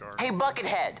call the guard. Hey,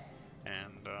 Buckethead!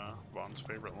 And Vaughn's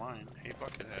favorite line, "Hey,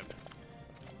 Buckethead."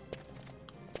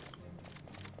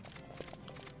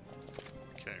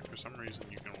 Okay, for some reason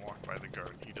you can walk by the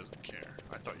guard and he doesn't care.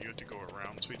 I thought you had to go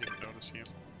around so he didn't notice you.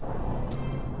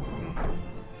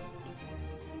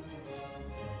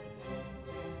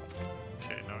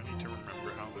 Okay, now I need to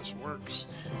remember how this works.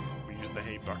 We use the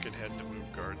 "Hey, Buckethead" to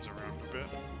move guards around a bit.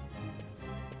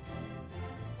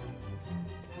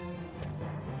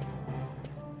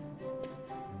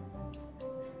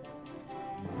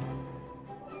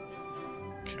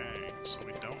 Okay, so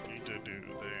we don't need to do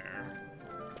there.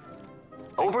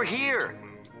 Over here!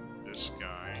 Move this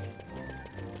guy.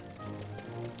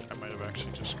 I might have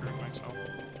actually just screwed myself.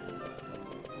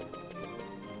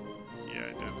 Yeah,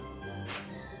 I did.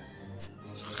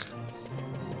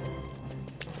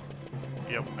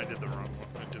 Yep, I did the wrong one.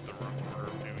 I did the wrong order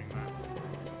of doing that.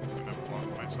 I'm gonna block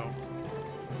myself.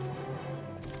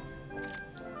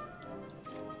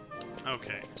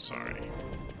 Okay, sorry.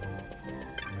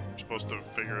 We're supposed to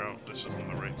figure out this isn't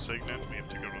the right signet. We have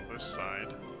to go to this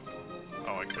side.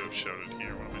 Oh, I could have showed it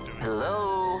here. What am I doing?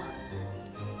 Hello?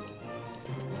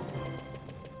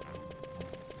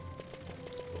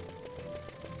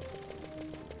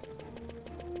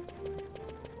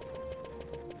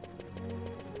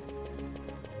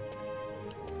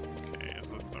 Okay, is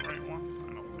this the right one?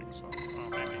 I don't think so. Oh,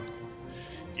 maybe.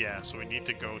 Yeah, so we need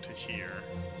to go to here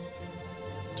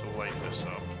to light this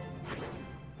up.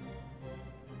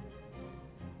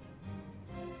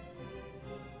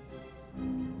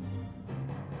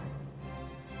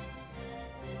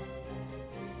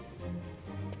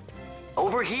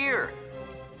 Over here!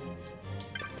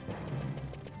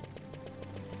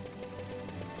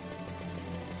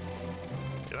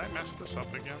 Did I mess this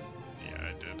up again? Yeah,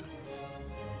 I did.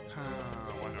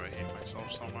 Why do I hate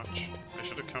myself so much? I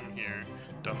should have come here,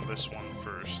 done this one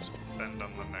first, then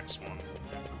done the next one.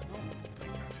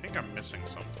 I think I'm missing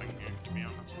something here, to be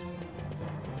honest.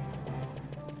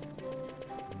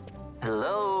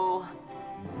 Hello?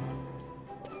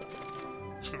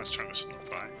 I was trying to sneak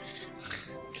by.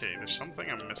 Okay, there's something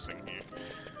I'm missing here.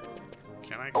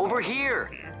 Can I go Over here!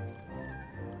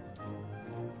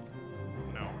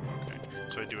 No, okay.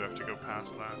 So I do have to go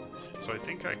past that. So I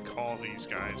think I call these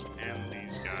guys and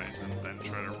these guys and then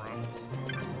try to run.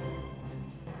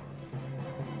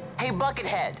 Hey,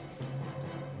 Buckethead!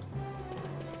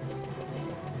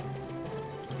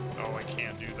 Oh, I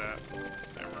can't do that.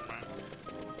 Never mind.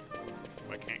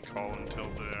 I can't call until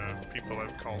the people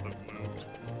I've called have moved.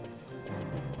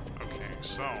 Okay,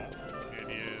 so it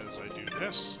is I do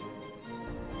this.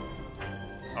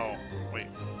 Oh, wait.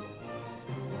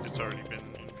 It's already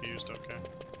been infused, okay.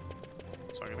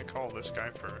 So I'm gonna call this guy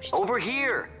first. Over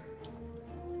here!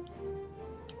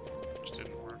 Which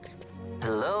didn't work.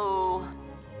 Hello?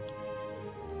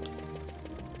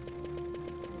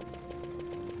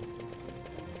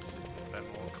 Then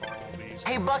we'll call these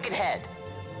Hey, guys. Buckethead!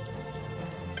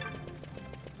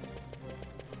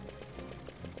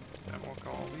 Then we'll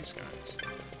call these guys.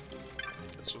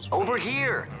 This was Over what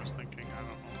here! I was thinking, I don't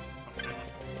know what I'm doing.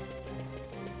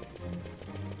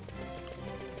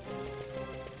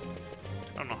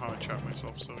 I don't know how I trap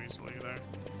myself so easily there.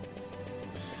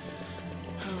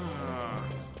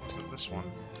 Was it this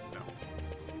one? No.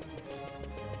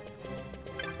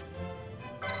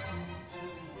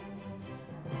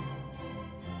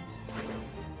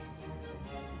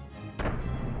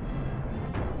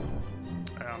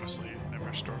 I honestly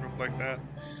never struggled like that.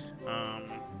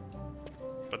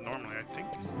 But normally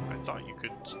I thought you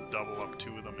could double up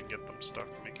two of them and get them stuck,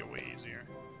 make it way easier.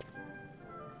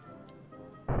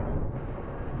 Nah,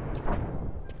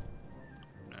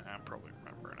 I'm probably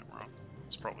remembering it wrong.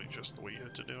 It's probably just the way you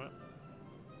had to do it.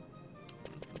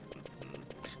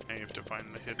 Now you have to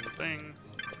find the hidden thing.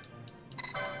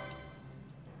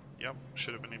 Yep,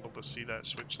 should have been able to see that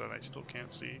switch that I still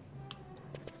can't see.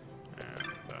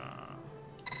 And,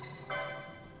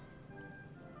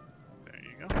 there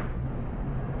you go.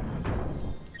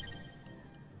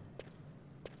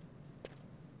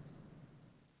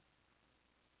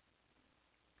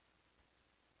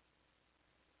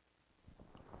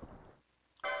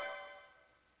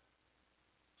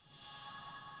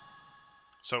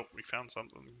 So we found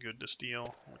something good to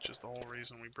steal, which is the whole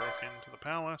reason we broke into the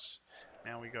palace.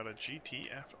 Now we got a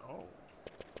GTFO,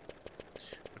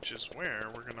 which is where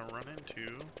we're gonna run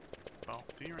into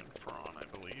Balthier and Thrawn, I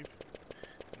believe,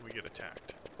 when we get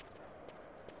attacked.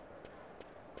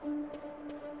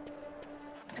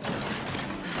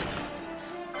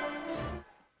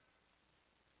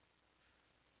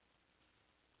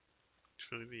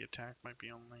 Actually, the attack might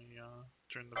be only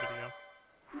during the video.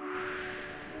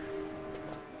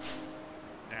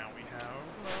 Now we have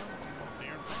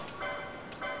Balthier and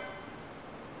Thrawn.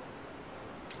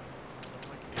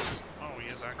 Oh, he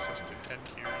has access to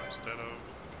headgear instead of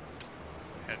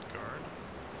headguard.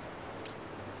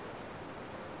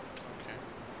 Okay.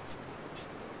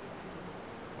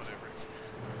 Whatever.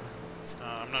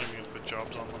 I'm not even gonna put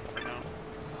jobs on them for now.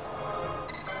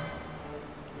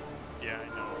 Yeah, I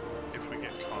know. If we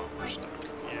get caught, we're stuck.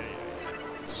 Yeah.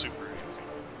 It's super easy.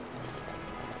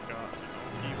 We've got an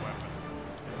OP weapon,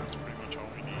 and that's pretty much all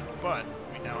we need. But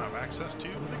we now have access to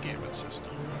the gambit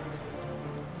system.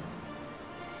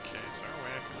 Okay, is there a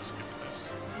way I can skip this?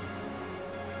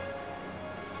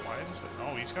 Why does it?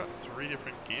 Oh, he's got 3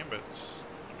 different gambits.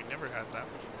 We never had that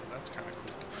before. That's kind of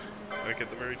cool. Like at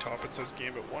the very top it says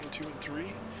gambit 1, 2, and 3.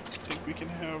 I think we can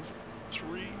have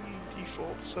 3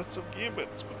 default sets of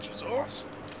gambits, which is awesome.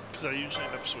 Because I usually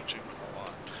end up switching them a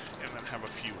lot, and then have a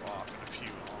few off and a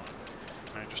few on.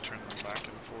 And I just turn them back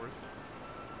and forth.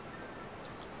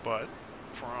 But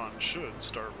Thrawn should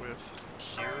start with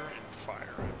Cure and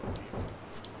Fire, I believe.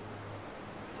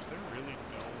 Is there really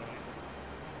no way?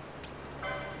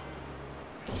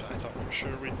 I thought for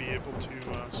sure we'd be able to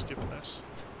skip this.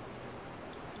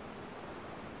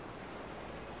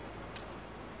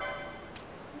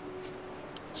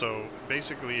 So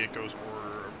basically it goes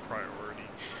order of priority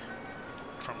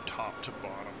from top to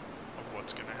bottom of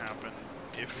what's going to happen.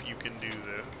 If you can do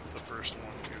the first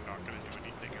one, you're not going to do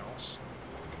anything else.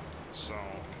 So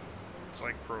it's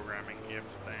like programming if,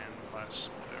 then, less,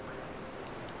 whatever.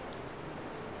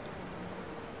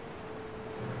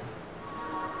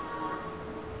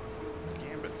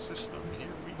 Gambit system,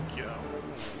 here we go.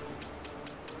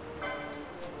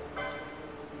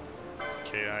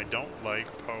 Okay, I don't like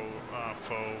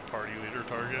faux party leader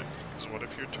target, because what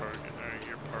if your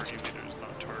party leader is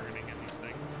not targeting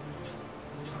anything?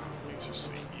 Let's just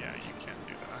see. Yeah, you can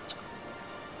do that. That's cool.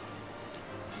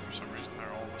 For some reason,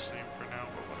 they're all the same for now,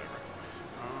 but whatever.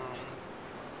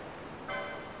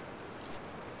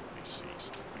 Let me see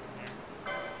something here.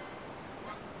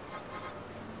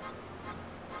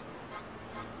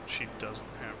 She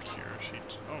doesn't have cure.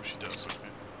 Oh, she does.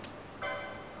 Okay.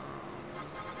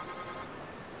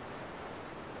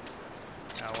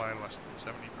 Ally less than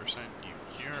 70%, you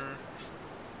cure.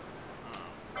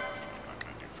 I'm not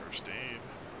going to do first aid.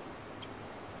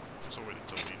 There's a way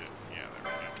to delete it. Yeah, there we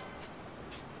go.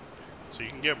 So you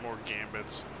can get more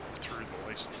gambits through the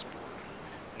license board.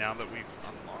 Now that we've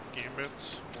unlocked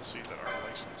gambits, we'll see that our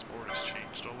license board has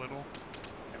changed a little.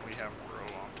 And we have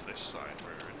row on this side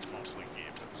where it's mostly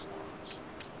gambit slots.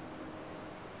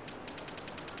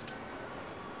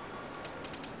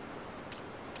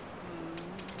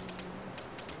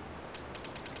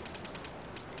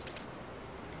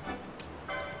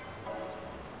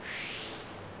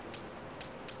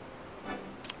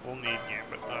 We'll need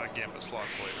gambit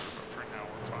slots later, but for now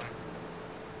we're fine.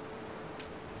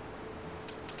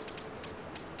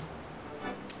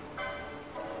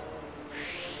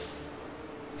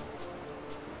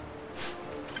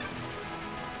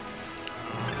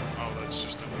 Oh, that's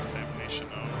just an examination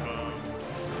of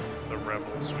the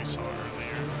rebels we saw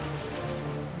earlier.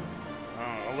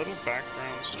 A little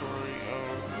background story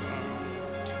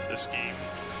of this game.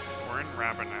 We're in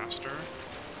Rabanastre.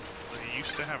 They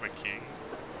used to have a king.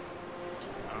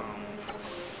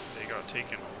 They got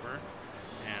taken over,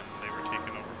 and they were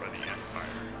taken over by the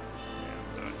Empire,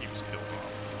 and he was killed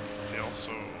off. They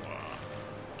also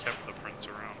kept the prince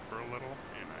around for a little,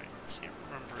 and I can't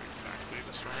remember exactly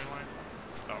the storyline.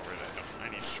 Oh, right, I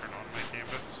need to turn on my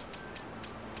gambits.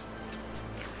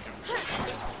 There we go.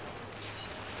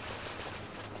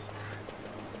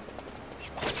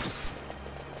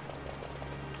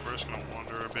 We're just gonna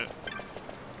wander a bit,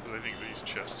 because I think these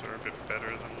chests are a bit better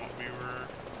than what we were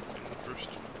in the first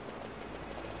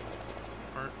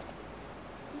part.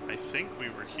 I think we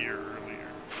were here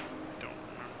earlier. I don't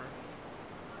remember.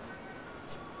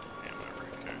 Yeah, whatever,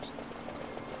 who cares.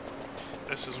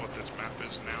 This is what this map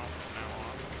is now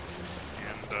on.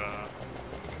 And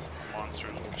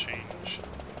monsters will change.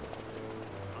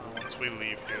 Once we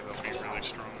leave here, they'll be really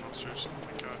strong monsters. Oh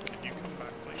my god, can you come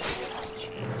back, please?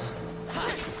 Jeez.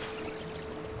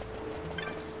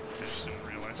 I just didn't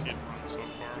realize he'd run so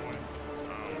far away.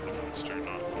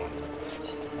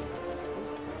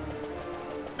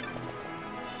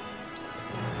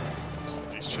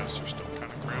 are still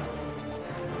kind of grim.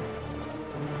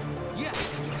 Yeah.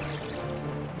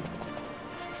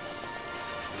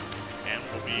 And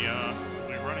we'll be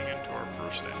running into our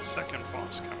first and second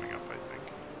boss coming up, I think.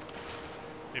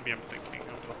 Maybe I'm thinking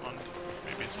of the hunt.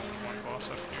 Maybe it's only one boss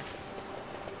up here.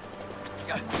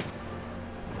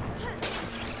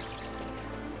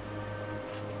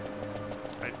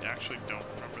 I actually don't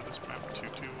remember this map too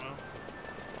well.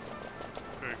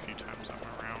 Very few times I'm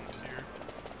around here.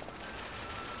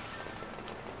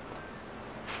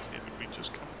 Okay, did we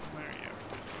just come from there? Yeah, we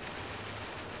did.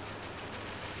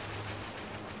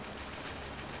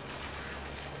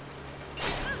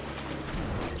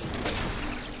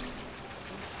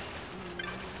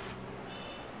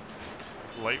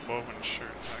 Light woven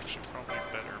shirt is actually probably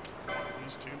better than one of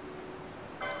these two.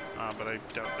 But I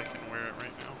doubt they can wear it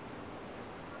right now.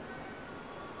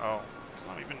 Oh, it's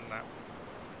not even that.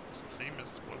 It's the same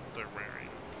as what they're wearing.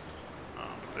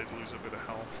 They'd lose a bit of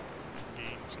health and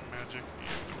gain some magic.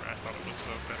 Yeah, I thought it was a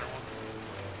better one.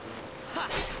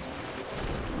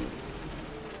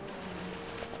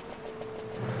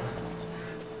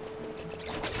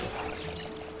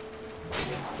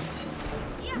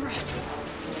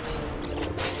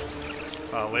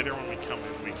 Later when we come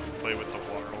in, we can play with the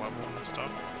water level and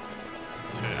stuff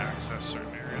to access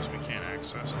certain areas we can't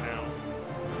access now.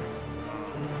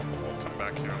 We'll come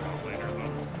back here a lot later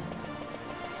though.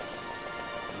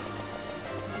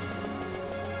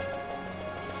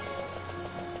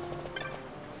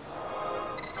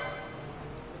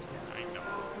 I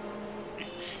know.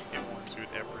 It wants you at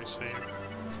every save.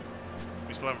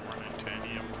 We still haven't run into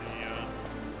any of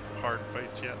the hard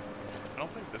fights yet. I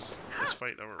don't think this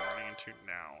fight that we're running into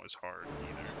now is hard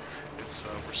either. It's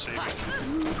we're saving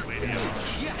the lady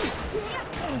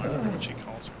off. I don't remember what she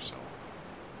calls herself.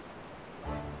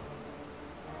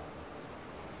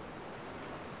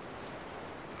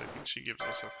 I think she gives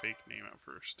us a fake name at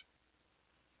first.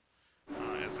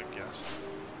 As a guest.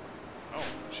 Oh,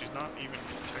 she's not even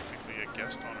technically a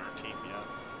guest on our team yet.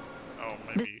 Oh,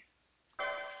 maybe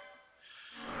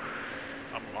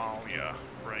Amalia,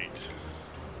 right.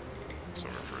 So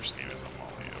her first name is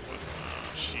Amalia, but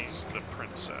she's the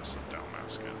princess of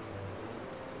Dalmasca.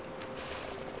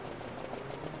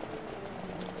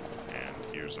 And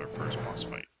here's our first boss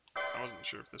fight. I wasn't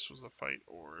sure if this was a fight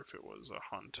or if it was a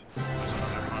hunt. There's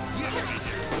another hunt that we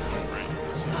here. Right,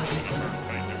 this is another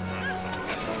fight that we're running. It's not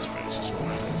like a boss fight, it's just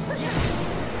one of these.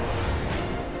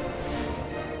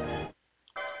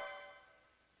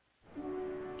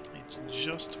 It's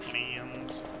just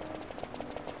plans.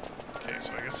 Okay,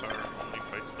 so I guess our only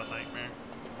fight's the nightmare.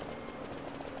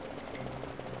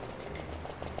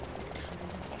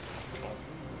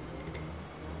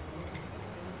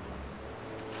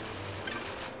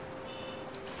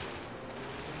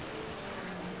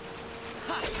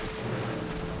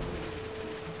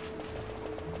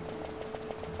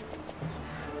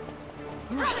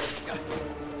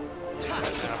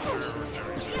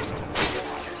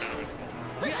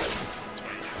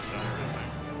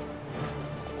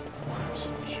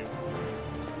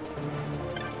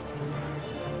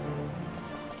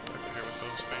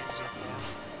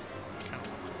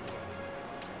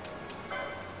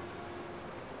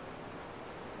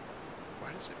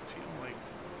 Does it feel like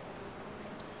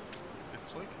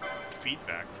it's like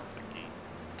feedback from the game?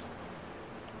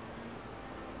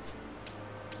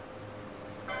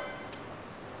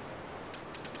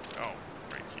 Oh,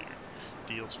 right here.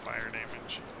 Deals fire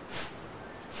damage.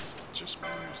 Is it just me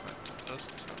or is that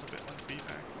doesn't sound a bit like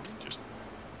feedback? Let me just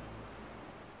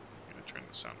I'm gonna turn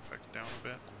the sound effects down a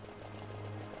bit.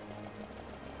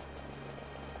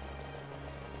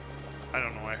 I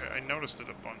don't know, I noticed it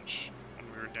a bunch when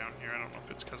we were down here. I don't know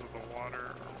if it's because of the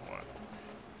water or what.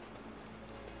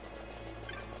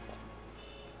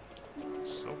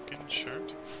 Silken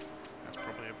shirt. That's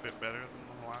probably a bit better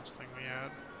than the last thing we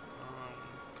had.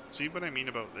 See what I mean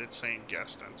about it saying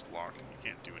guest and it's locked and you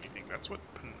can't do anything? That's what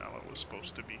Penella was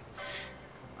supposed to be.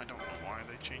 I don't know why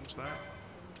they changed that.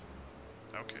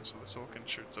 Okay, so the silken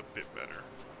shirt's a bit better,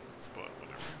 but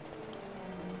whatever.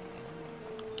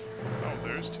 Oh,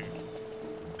 there's two.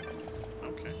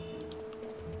 Okay.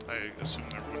 I assume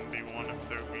there wouldn't be one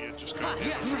if we had just gone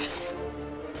the other way.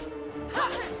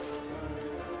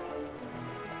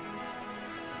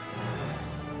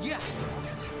 Yeah.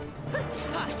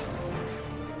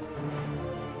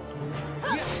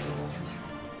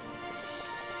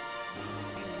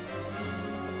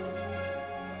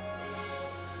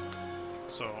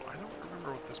 So, I don't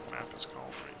remember what this map is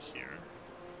called right here.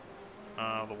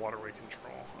 The waterway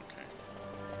control, okay.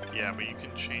 Yeah, but you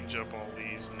can change up all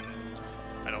these, and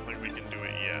I don't think we can do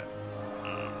it yet.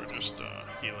 We're just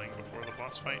healing before the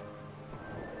boss fight.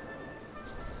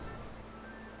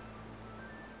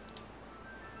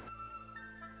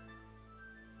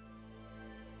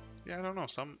 Yeah, I don't know.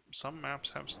 Some maps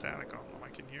have static on them. I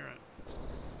can hear it.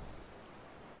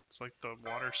 It's like the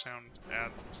water sound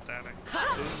adds the static.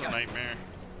 So this is a nightmare.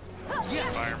 This is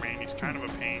Fire Main. He's kind of a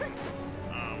pain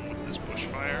with this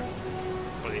bushfire,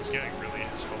 but he's getting really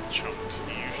his health chunked.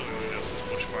 He usually only does his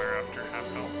bushfire after half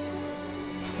health.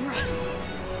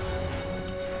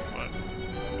 But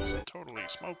he's totally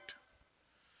smoked.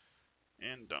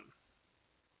 And done.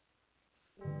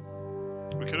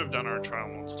 We could have done our trial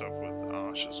mode stuff with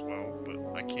Ash as well, but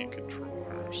I can't control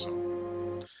her, so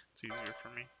it's easier for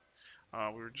me.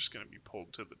 We were just going to be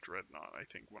pulled to the Dreadnought, I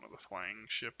think, one of the flying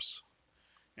ships,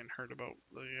 and heard about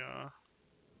the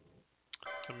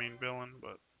main villain,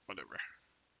 but whatever.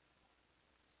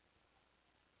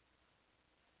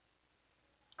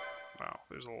 Wow,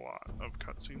 there's a lot of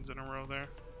cutscenes in a row there.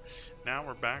 Now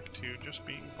we're back to just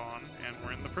being Vaughn, and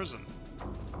we're in the prison.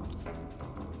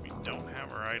 We don't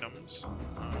have our items.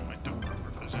 I don't remember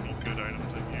if there's any good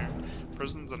items in here.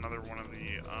 Prison's another one of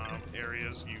the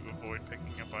areas you avoid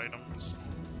picking up items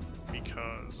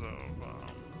because of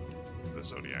the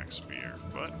Zodiac Spear,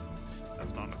 but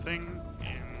that's not a thing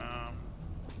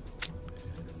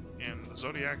in the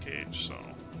Zodiac Age, so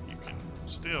you can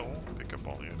still pick up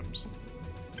all the items.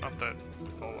 Not that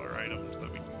with all our items that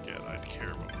we can get, I'd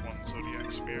care about one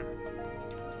Zodiac Spear.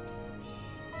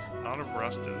 Knot of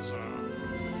Rust is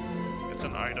it's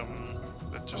an item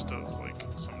that just does like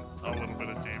a little bit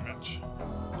of damage.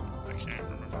 I can't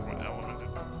remember what element it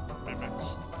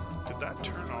mimics. Did that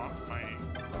turn off my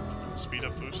speed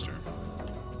up booster?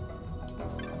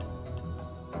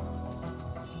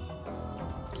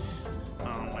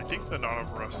 I think the Knot of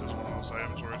Rust is one of those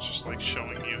items where it's just like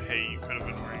showing you, hey, you could have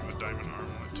been wearing the diamond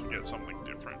armlet to get something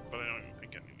different, but I don't even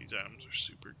think any of these items are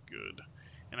super good.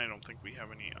 And I don't think we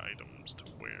have any items to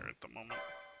wear at the moment.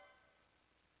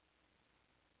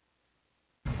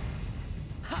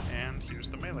 And here's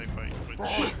the melee fight, which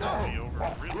should be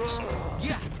over really soon.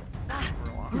 Yeah.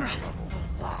 We're a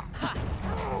lot higher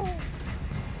level.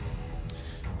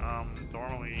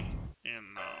 Normally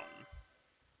in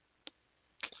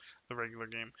the regular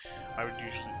game, I would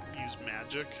usually use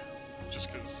magic,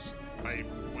 just because I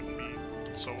wouldn't be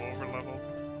so over leveled.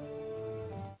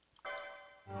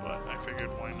 But I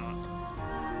figured, why not?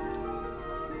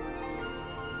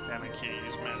 And I can't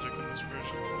use magic in this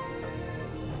version,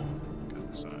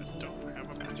 because I don't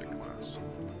have a magic class.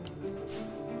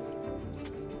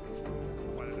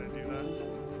 Why did I do that?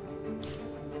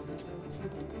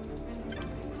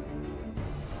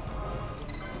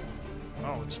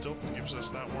 Oh, it still gives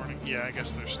us that warning? Yeah, I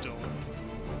guess there's still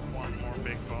one more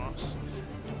big boss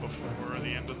before the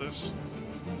end of this.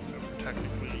 So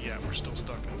technically, yeah, we're still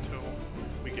stuck until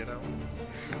we get out.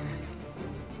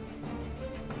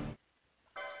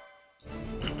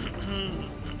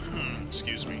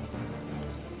 Excuse me.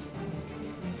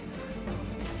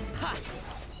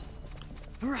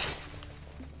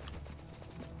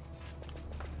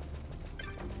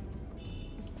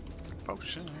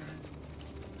 Potion.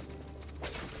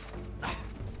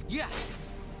 Yeah.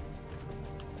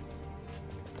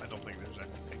 I don't think there's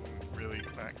anything really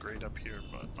that great up here,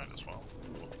 but might as well.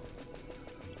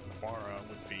 Quara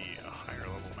would be a higher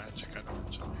level magic, I'd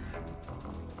imagine.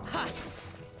 Ha.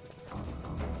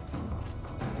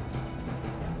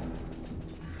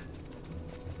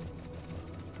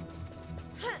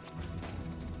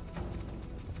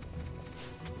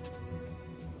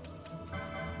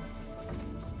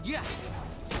 Yeah.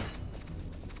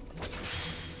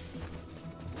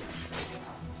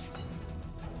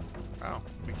 Wow,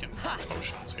 we can have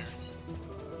potions here.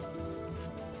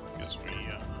 Because we,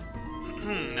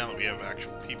 now that we have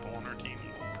actual people on our team,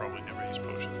 we'll probably never use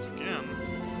potions again.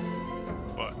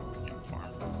 But we can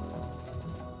farm.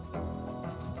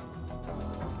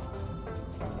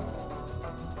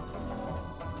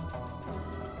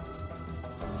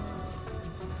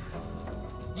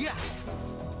 Yeah.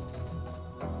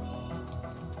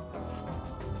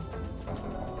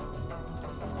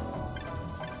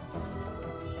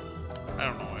 I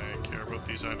don't know why I care about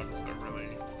these items, they're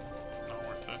really not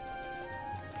worth it.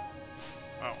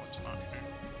 Oh, it's not here.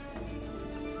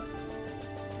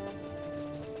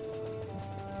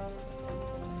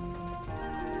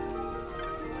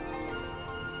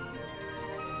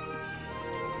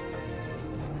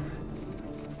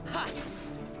 Ha.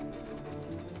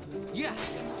 Yeah.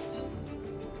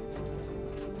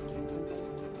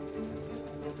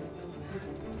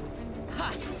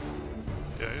 Ha.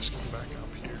 Yeah, I just come back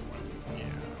up here when, yeah, I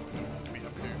don't want to be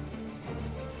up here.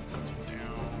 It's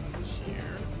down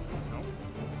here. Nope.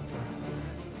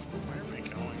 Where am I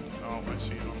going? Oh, I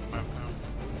see it on the map now.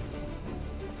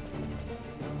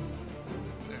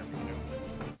 There we go.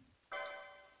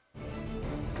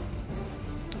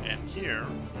 here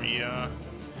we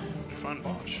find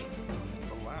Bosch,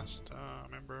 the last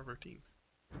member of our team.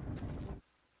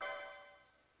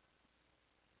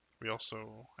 We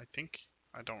also, I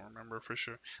don't remember for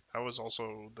sure, that was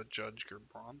also the Judge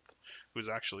Gerbrandt, who's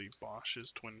actually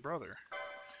Bosch's twin brother.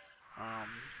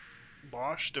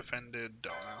 Bosch defended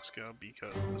Dalmasca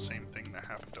because the same thing that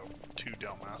happened to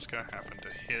Dalmasca happened to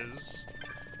his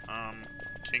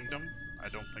kingdom. I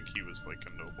don't think he was like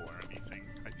a noble or anything.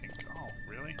 I think, oh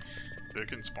really? They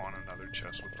can spawn another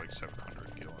chest with like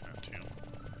 700 gil in it too.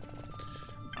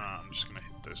 I'm just gonna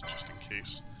hit this just in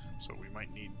case. So we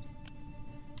might need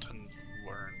to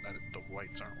learn that the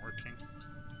lights aren't working.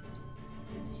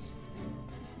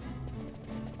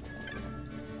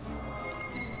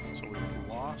 So we've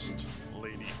lost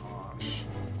Lady Osh,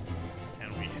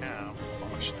 and we have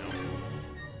Bosch now.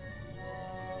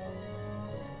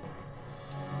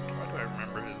 Why do I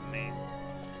remember his name?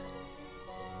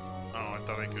 Oh, I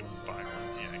thought I could buy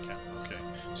one. Yeah, I can. Okay.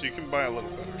 So you can buy a little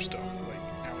better stuff. Like,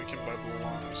 now we can buy the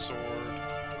long sword.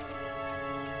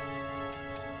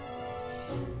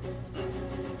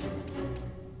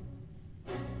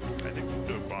 I think we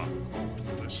could have bought all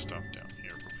this stuff down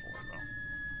here before,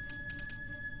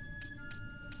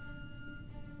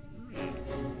 though.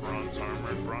 Bronze armor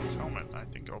and bronze helmet. I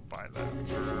think I'll buy that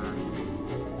for...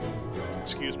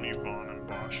 Excuse me, Vaughn and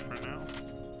Bosch for now.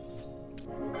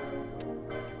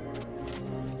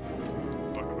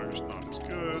 Buckler's not as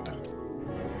good.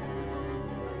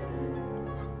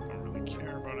 Don't really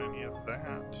care about any of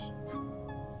that.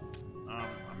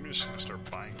 I'm just gonna start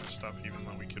buying this stuff even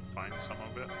though we could find some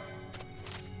of it.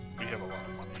 We have a lot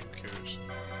of money, who cares?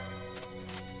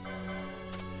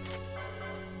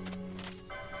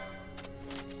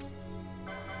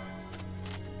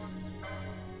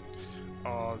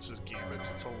 Oh, this is gambits.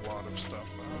 It's a lot of stuff.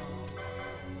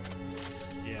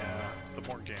 Yeah, the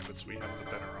more gambits we have,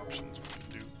 the better options we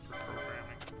can do for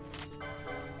programming.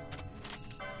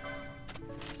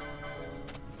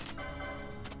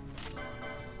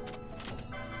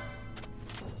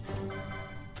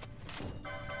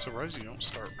 I'm surprised you don't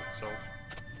start with self.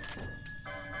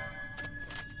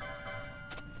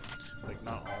 Like,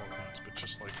 not all of these, but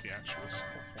just like the actual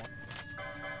self one.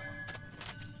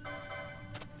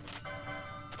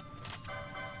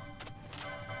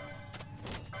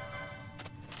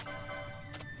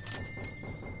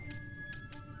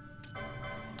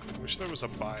 I wish there was a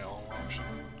buy all option.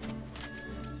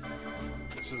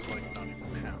 This is like not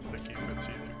even half the gambits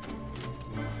either.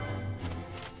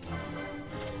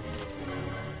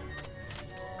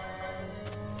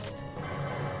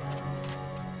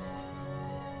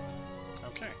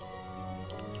 Okay.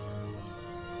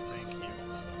 Thank you.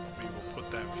 We will put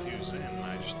that fuse in.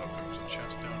 I just thought there was a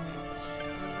chest down here.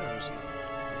 There's not.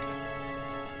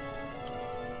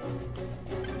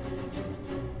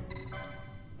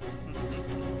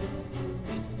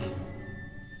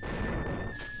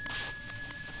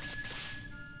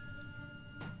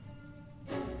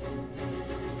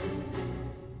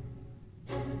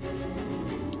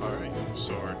 Alright,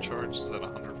 so our charge is at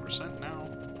 100% now,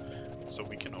 so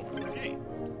we can open the gate.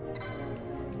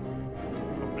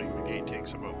 Opening the gate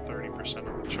takes about 30%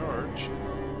 of the charge,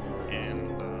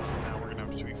 and now we're going to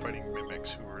have to be fighting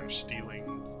mimics who are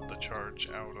stealing the charge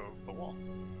out of the wall.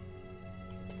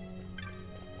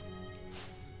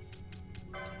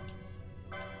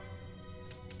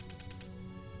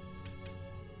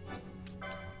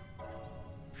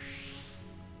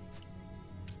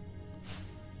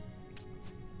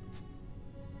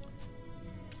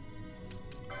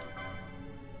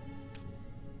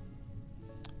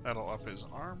 That'll up his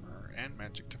armor and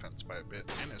magic defense by a bit,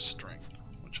 and his strength,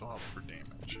 which will help for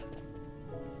damage.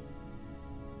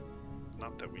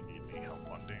 Not that we need any help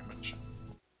on damage.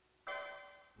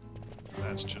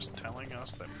 That's just telling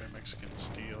us that mimics can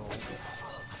steal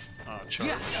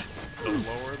charge. The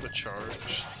lower the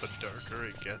charge, the darker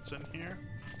it gets in here.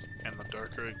 And the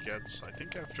darker it gets, I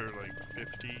think after like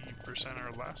 50%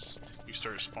 or less, you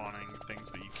start spawning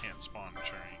things that you can't spawn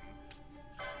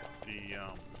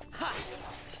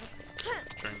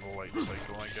during the light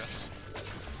cycle, I guess.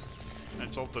 And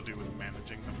it's all to do with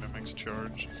managing the mimic's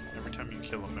charge. Every time you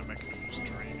kill a mimic who's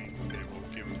draining, they will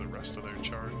give the rest of their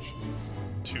charge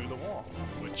to the wall,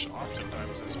 which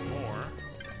oftentimes is more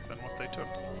than what they took.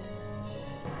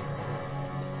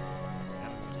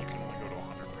 And you can only go to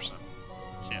 100%.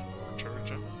 You can't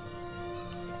overcharge it.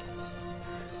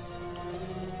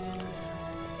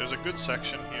 There's a good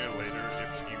section here later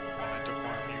if you wanted to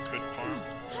farm, you could farm.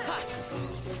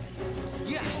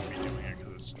 Yeah. We won't be doing it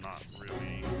because it's not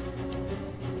really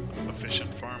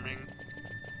efficient farming.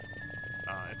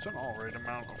 It's an alright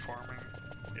amount of farming.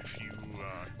 if you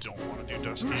don't want to do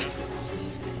Dusty,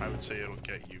 I would say it'll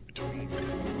get you between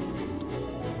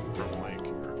from like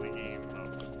early game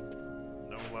of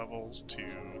no levels to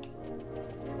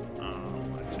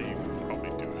I'd say you could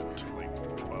probably do it to like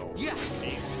 12,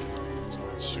 15. It's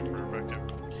not super effective.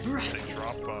 They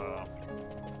drop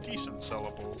decent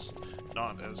sellables,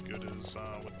 not as good as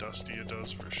what Dustia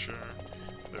does for sure.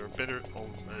 They're a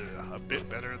bit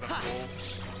better than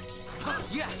wolves,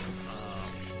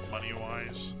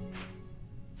 money-wise,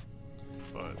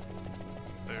 but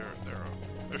they're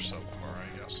subpar,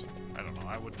 I guess. I don't know.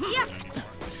 I wouldn't do it anymore.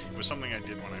 It was something I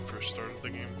did when I first started the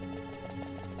game.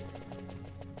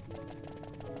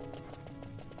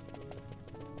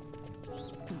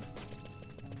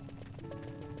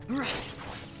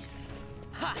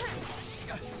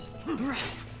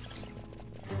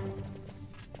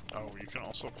 Oh, you can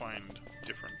also find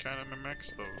different kind of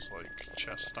mimics, those like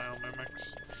chest style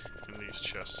mimics in these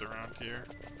chests around here.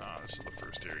 This is the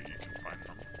first area you can find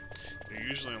them. They're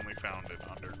usually only found in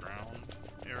underground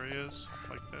areas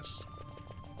like this.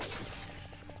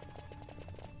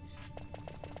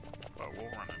 But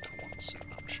we'll run into one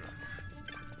soon, I'm sure.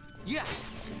 Yeah.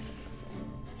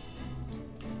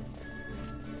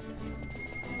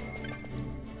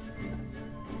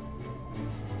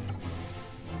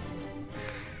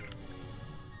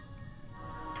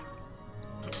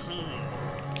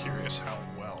 I'm curious how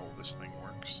well this thing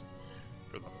works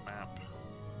for the map.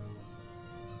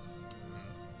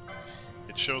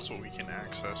 It shows what we can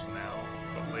access now,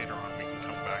 but later on we can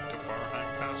come back to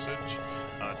Farheim Passage.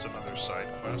 It's another side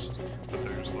quest, but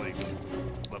there's like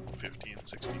level 50 and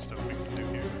 60 stuff we can do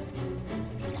here.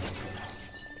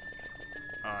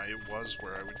 It was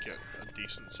where I would get a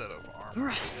decent set of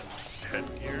armor and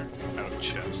headgear out of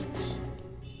chests.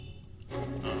 I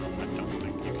don't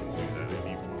think you can do that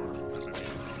anymore. I might be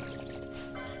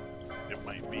wrong. It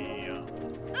might be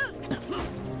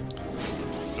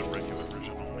the regular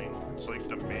version only. It's like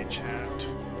the mage hat.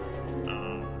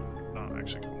 Not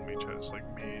actually called mage hat. It's like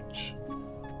mage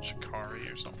shikari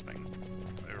or something.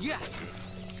 They're really good.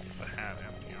 The hat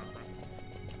and the armor.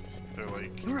 They're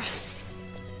like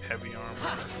heavy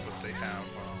armor, but they have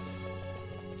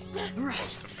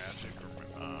plus to magic or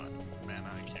mana.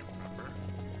 I can't remember.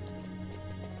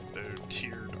 Their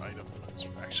tiered item is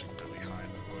actually really high.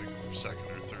 They're like second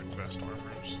or third best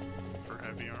armors for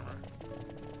heavy armor.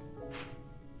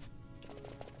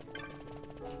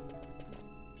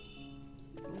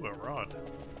 Ooh, a rod.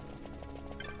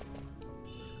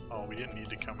 Oh, we didn't need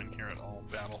to come in here at all.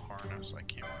 Battle harness. I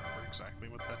can't remember exactly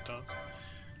what that does.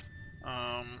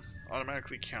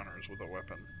 Automatically counters with a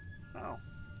weapon. Oh,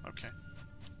 okay.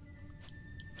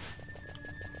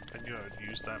 I knew I would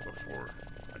use that before.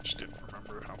 I just didn't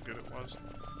remember how good it was.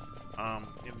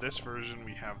 In this version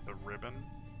we have the ribbon,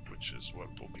 which is what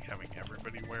we'll be having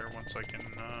everybody wear once I can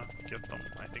get them.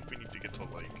 I think we need to get to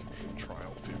like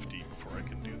trial 50 before I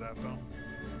can do that though.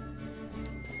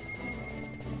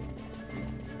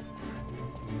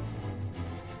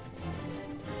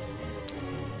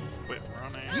 Quit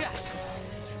running. Yeah.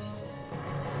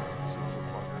 These little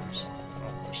buggers.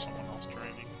 Oh, there's someone else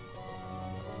training.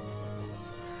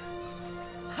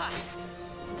 Ha.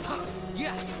 Ha.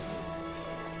 Yeah.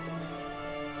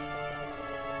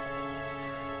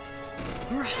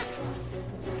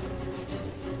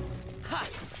 Ha.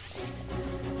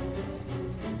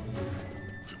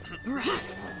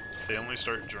 They only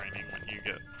start draining when you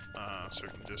get a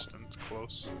certain distance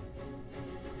close.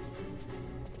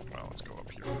 Well, let's go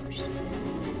up here first.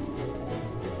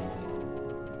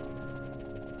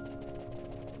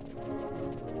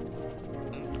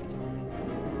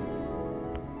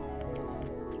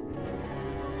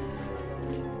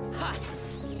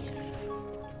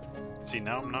 See,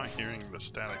 now I'm not hearing the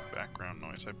static background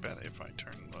noise. I bet if I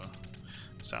turn the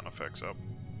sound effects up.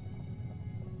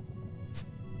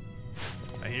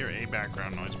 I hear a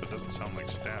background noise, but it doesn't sound like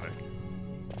static.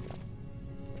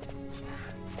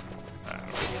 I don't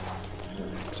know.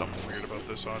 Something weird about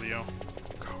this audio.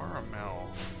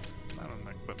 Caramel. Is that an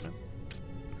equipment?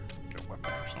 Like a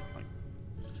weapon or something?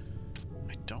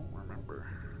 I don't remember.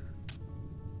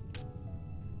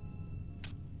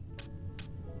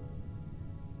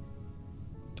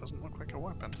 Doesn't look like a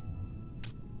weapon.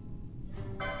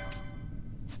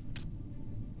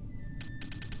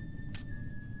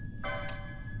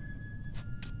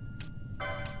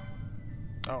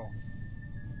 Oh.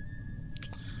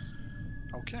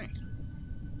 Okay.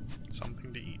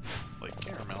 Something to eat, like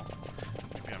caramel.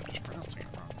 Maybe I'm just pronouncing it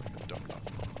wrong, like a dum-dum.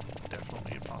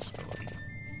 Definitely a possibility.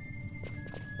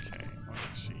 Okay, let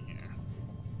me see here.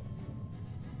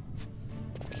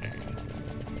 Okay.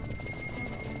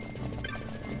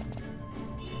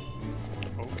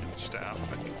 Oh. staff.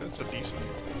 I think that's a decent...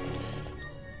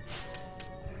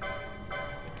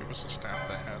 Give us a staff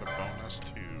that had a bonus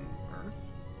to Earth?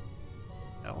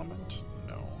 Element?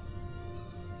 No.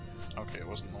 Okay, it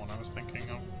wasn't the one I was thinking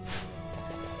of.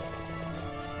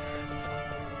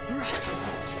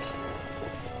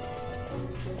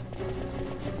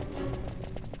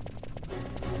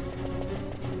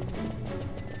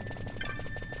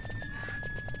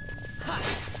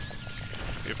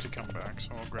 We have to come back,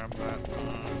 so I'll grab that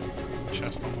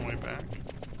chest on the way back.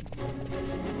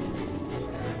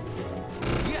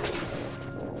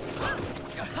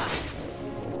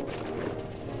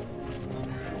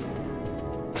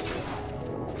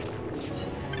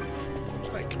 What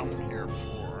did I come here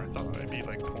for? I thought I'd be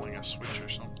like pulling a switch or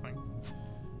something.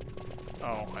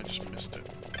 Oh, I just missed it.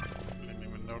 Didn't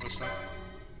even notice it.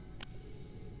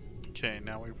 Okay,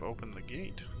 now we've opened the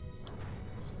gate.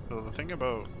 So the thing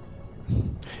about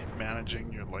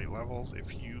managing your light levels,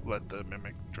 if you let the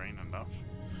mimic drain enough,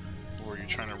 or you're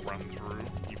trying to run through,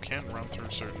 you can run through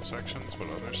certain sections, but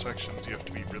other sections you have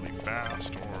to be really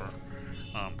fast or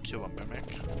kill a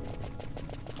mimic.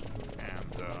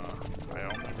 And I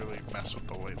only really mess with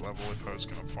the light level if I was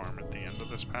going to farm at the end of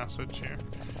this passage here.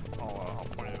 I'll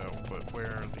point it out, but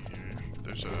where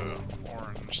there's a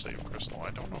orange save crystal. I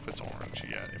don't know if it's orange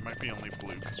yet. It might be only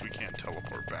blue because we can't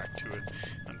teleport back to it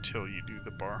until you do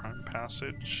the Barheim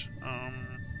passage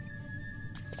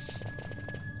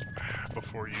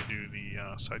before you do the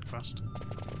side quest.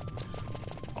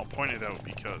 I'll point it out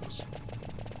because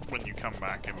when you come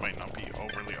back it might not be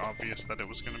overly obvious that it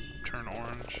was going to turn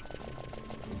orange.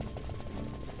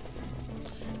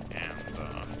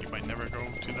 And you might never go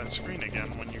to that screen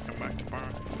again when you come back to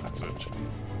Barheim passage.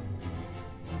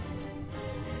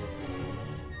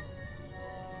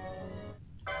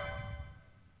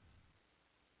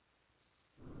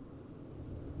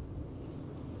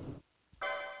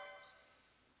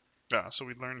 Yeah, so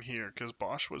we learn here, because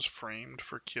Bosch was framed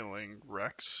for killing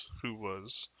Rex, who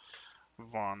was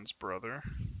Vaughn's brother.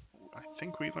 I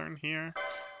think we learn here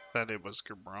that it was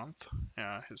Gerbranth,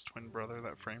 his twin brother,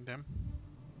 that framed him.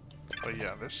 But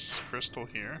yeah, this crystal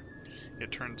here, it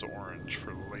turns orange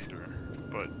for later,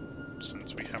 but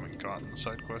since we haven't gotten the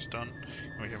side quest done,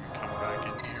 and we haven't come back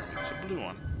in here, it's a blue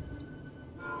one.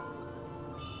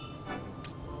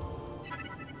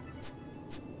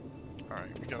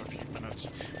 Alright, we got a few minutes.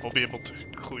 We'll be able to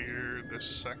clear this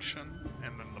section,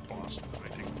 and then the boss, I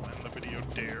think, will end the video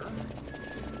there.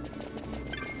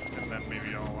 And then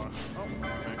maybe I'll, oh,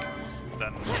 Mimic.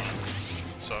 Then,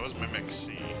 so I was Mimic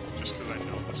C, just because I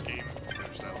know this game.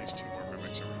 There's at least 2 more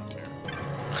Mimics around here.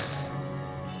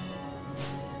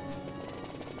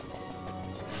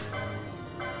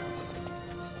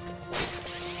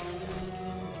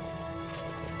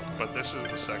 But this is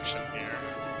the section here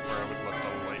where I would let the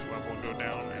light level go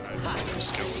down and I'd find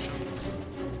skeletons.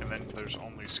 And then there's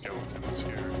only skeletons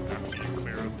here after you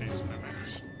clear out these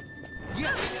mimics.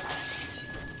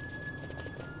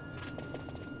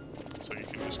 So you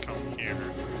can just come here,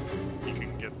 you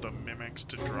can get the mimics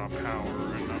to draw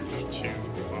power enough to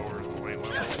lower the light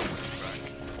level back.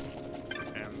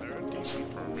 And they're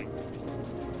decent farming.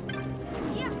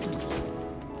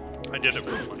 I did it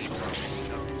for money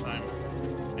farming at the time,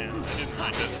 and I didn't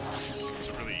mind it. It's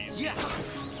really easy to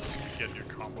get your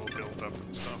combo built up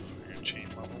and stuff, your chain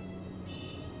level.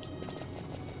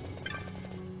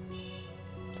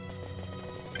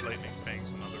 Lightning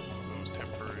Fang's another one of those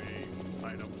temporary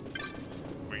items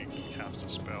where you can cast a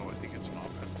spell. I think it's an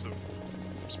offensive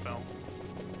spell.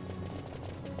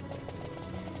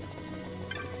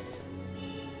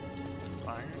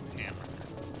 Iron Hammer.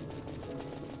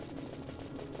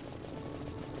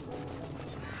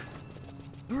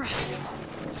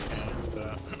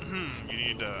 And you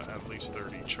need at least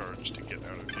 30 charge to get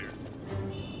out of here.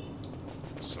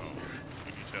 So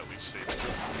you need to at least save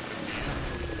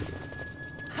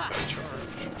that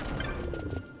charge.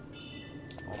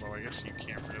 Although I guess you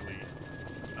can't really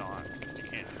not, because you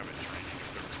can't have it training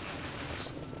if there's no limits.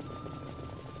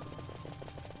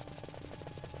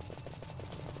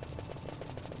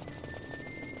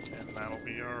 And that'll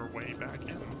be our way back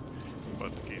in.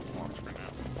 But the gate's locked for now.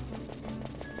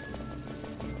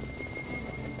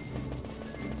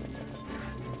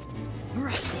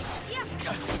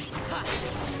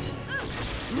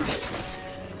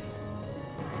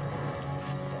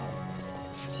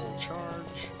 Full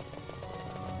charge.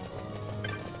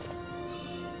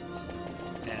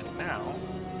 And now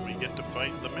we get to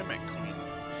fight the Mimic Queen.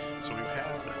 So we've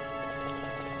had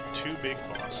 2 big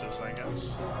bosses, I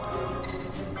guess,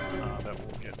 that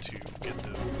we'll get to get the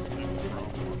loot from,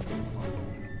 not the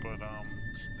loot, but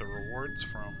the rewards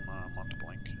from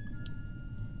Monteblanc.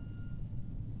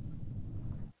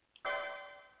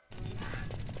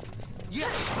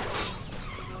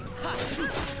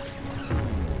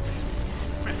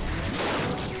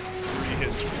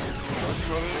 That's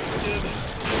what it did.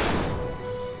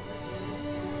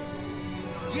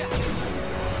 Yeah.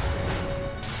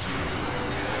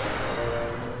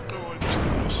 Oh, I just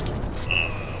noticed.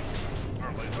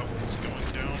 Our light level is going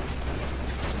down.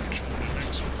 Actually, the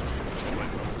next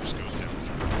light level just goes down.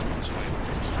 Boss fight.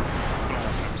 It's been a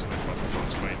long time since I fought the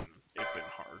boss fight, and it's been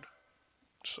hard.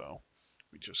 So,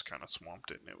 we just kind of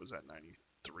swamped it, and it was at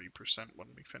 93% when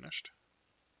we finished.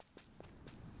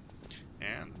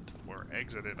 And we're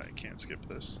exited. I can't skip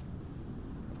this.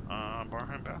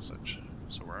 Barheim Passage.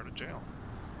 So we're out of jail.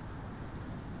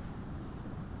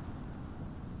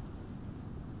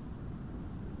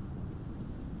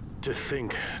 To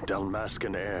think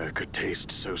Dalmascan air could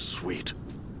taste so sweet.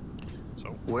 So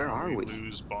where are we?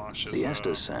 Lose Bosch as The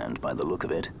Estes Sand, by the look of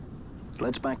it.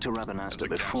 Let's back to Rabanasta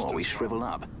before we shrivel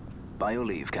up. By your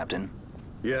leave, Captain.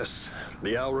 Yes,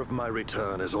 the hour of my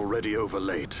return is already over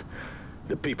late.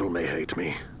 The people may hate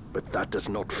me, but that does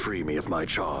not free me of my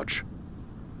charge.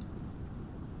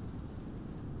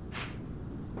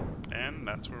 And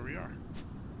that's where we are.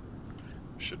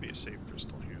 There should be a save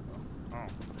crystal here, though. Oh,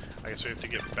 I guess we have to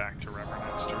get back to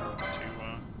Rabanasta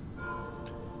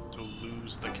to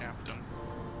lose the captain.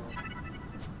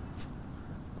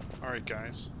 Alright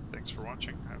guys, thanks for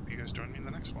watching. I hope you guys join me in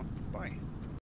the next one. Bye.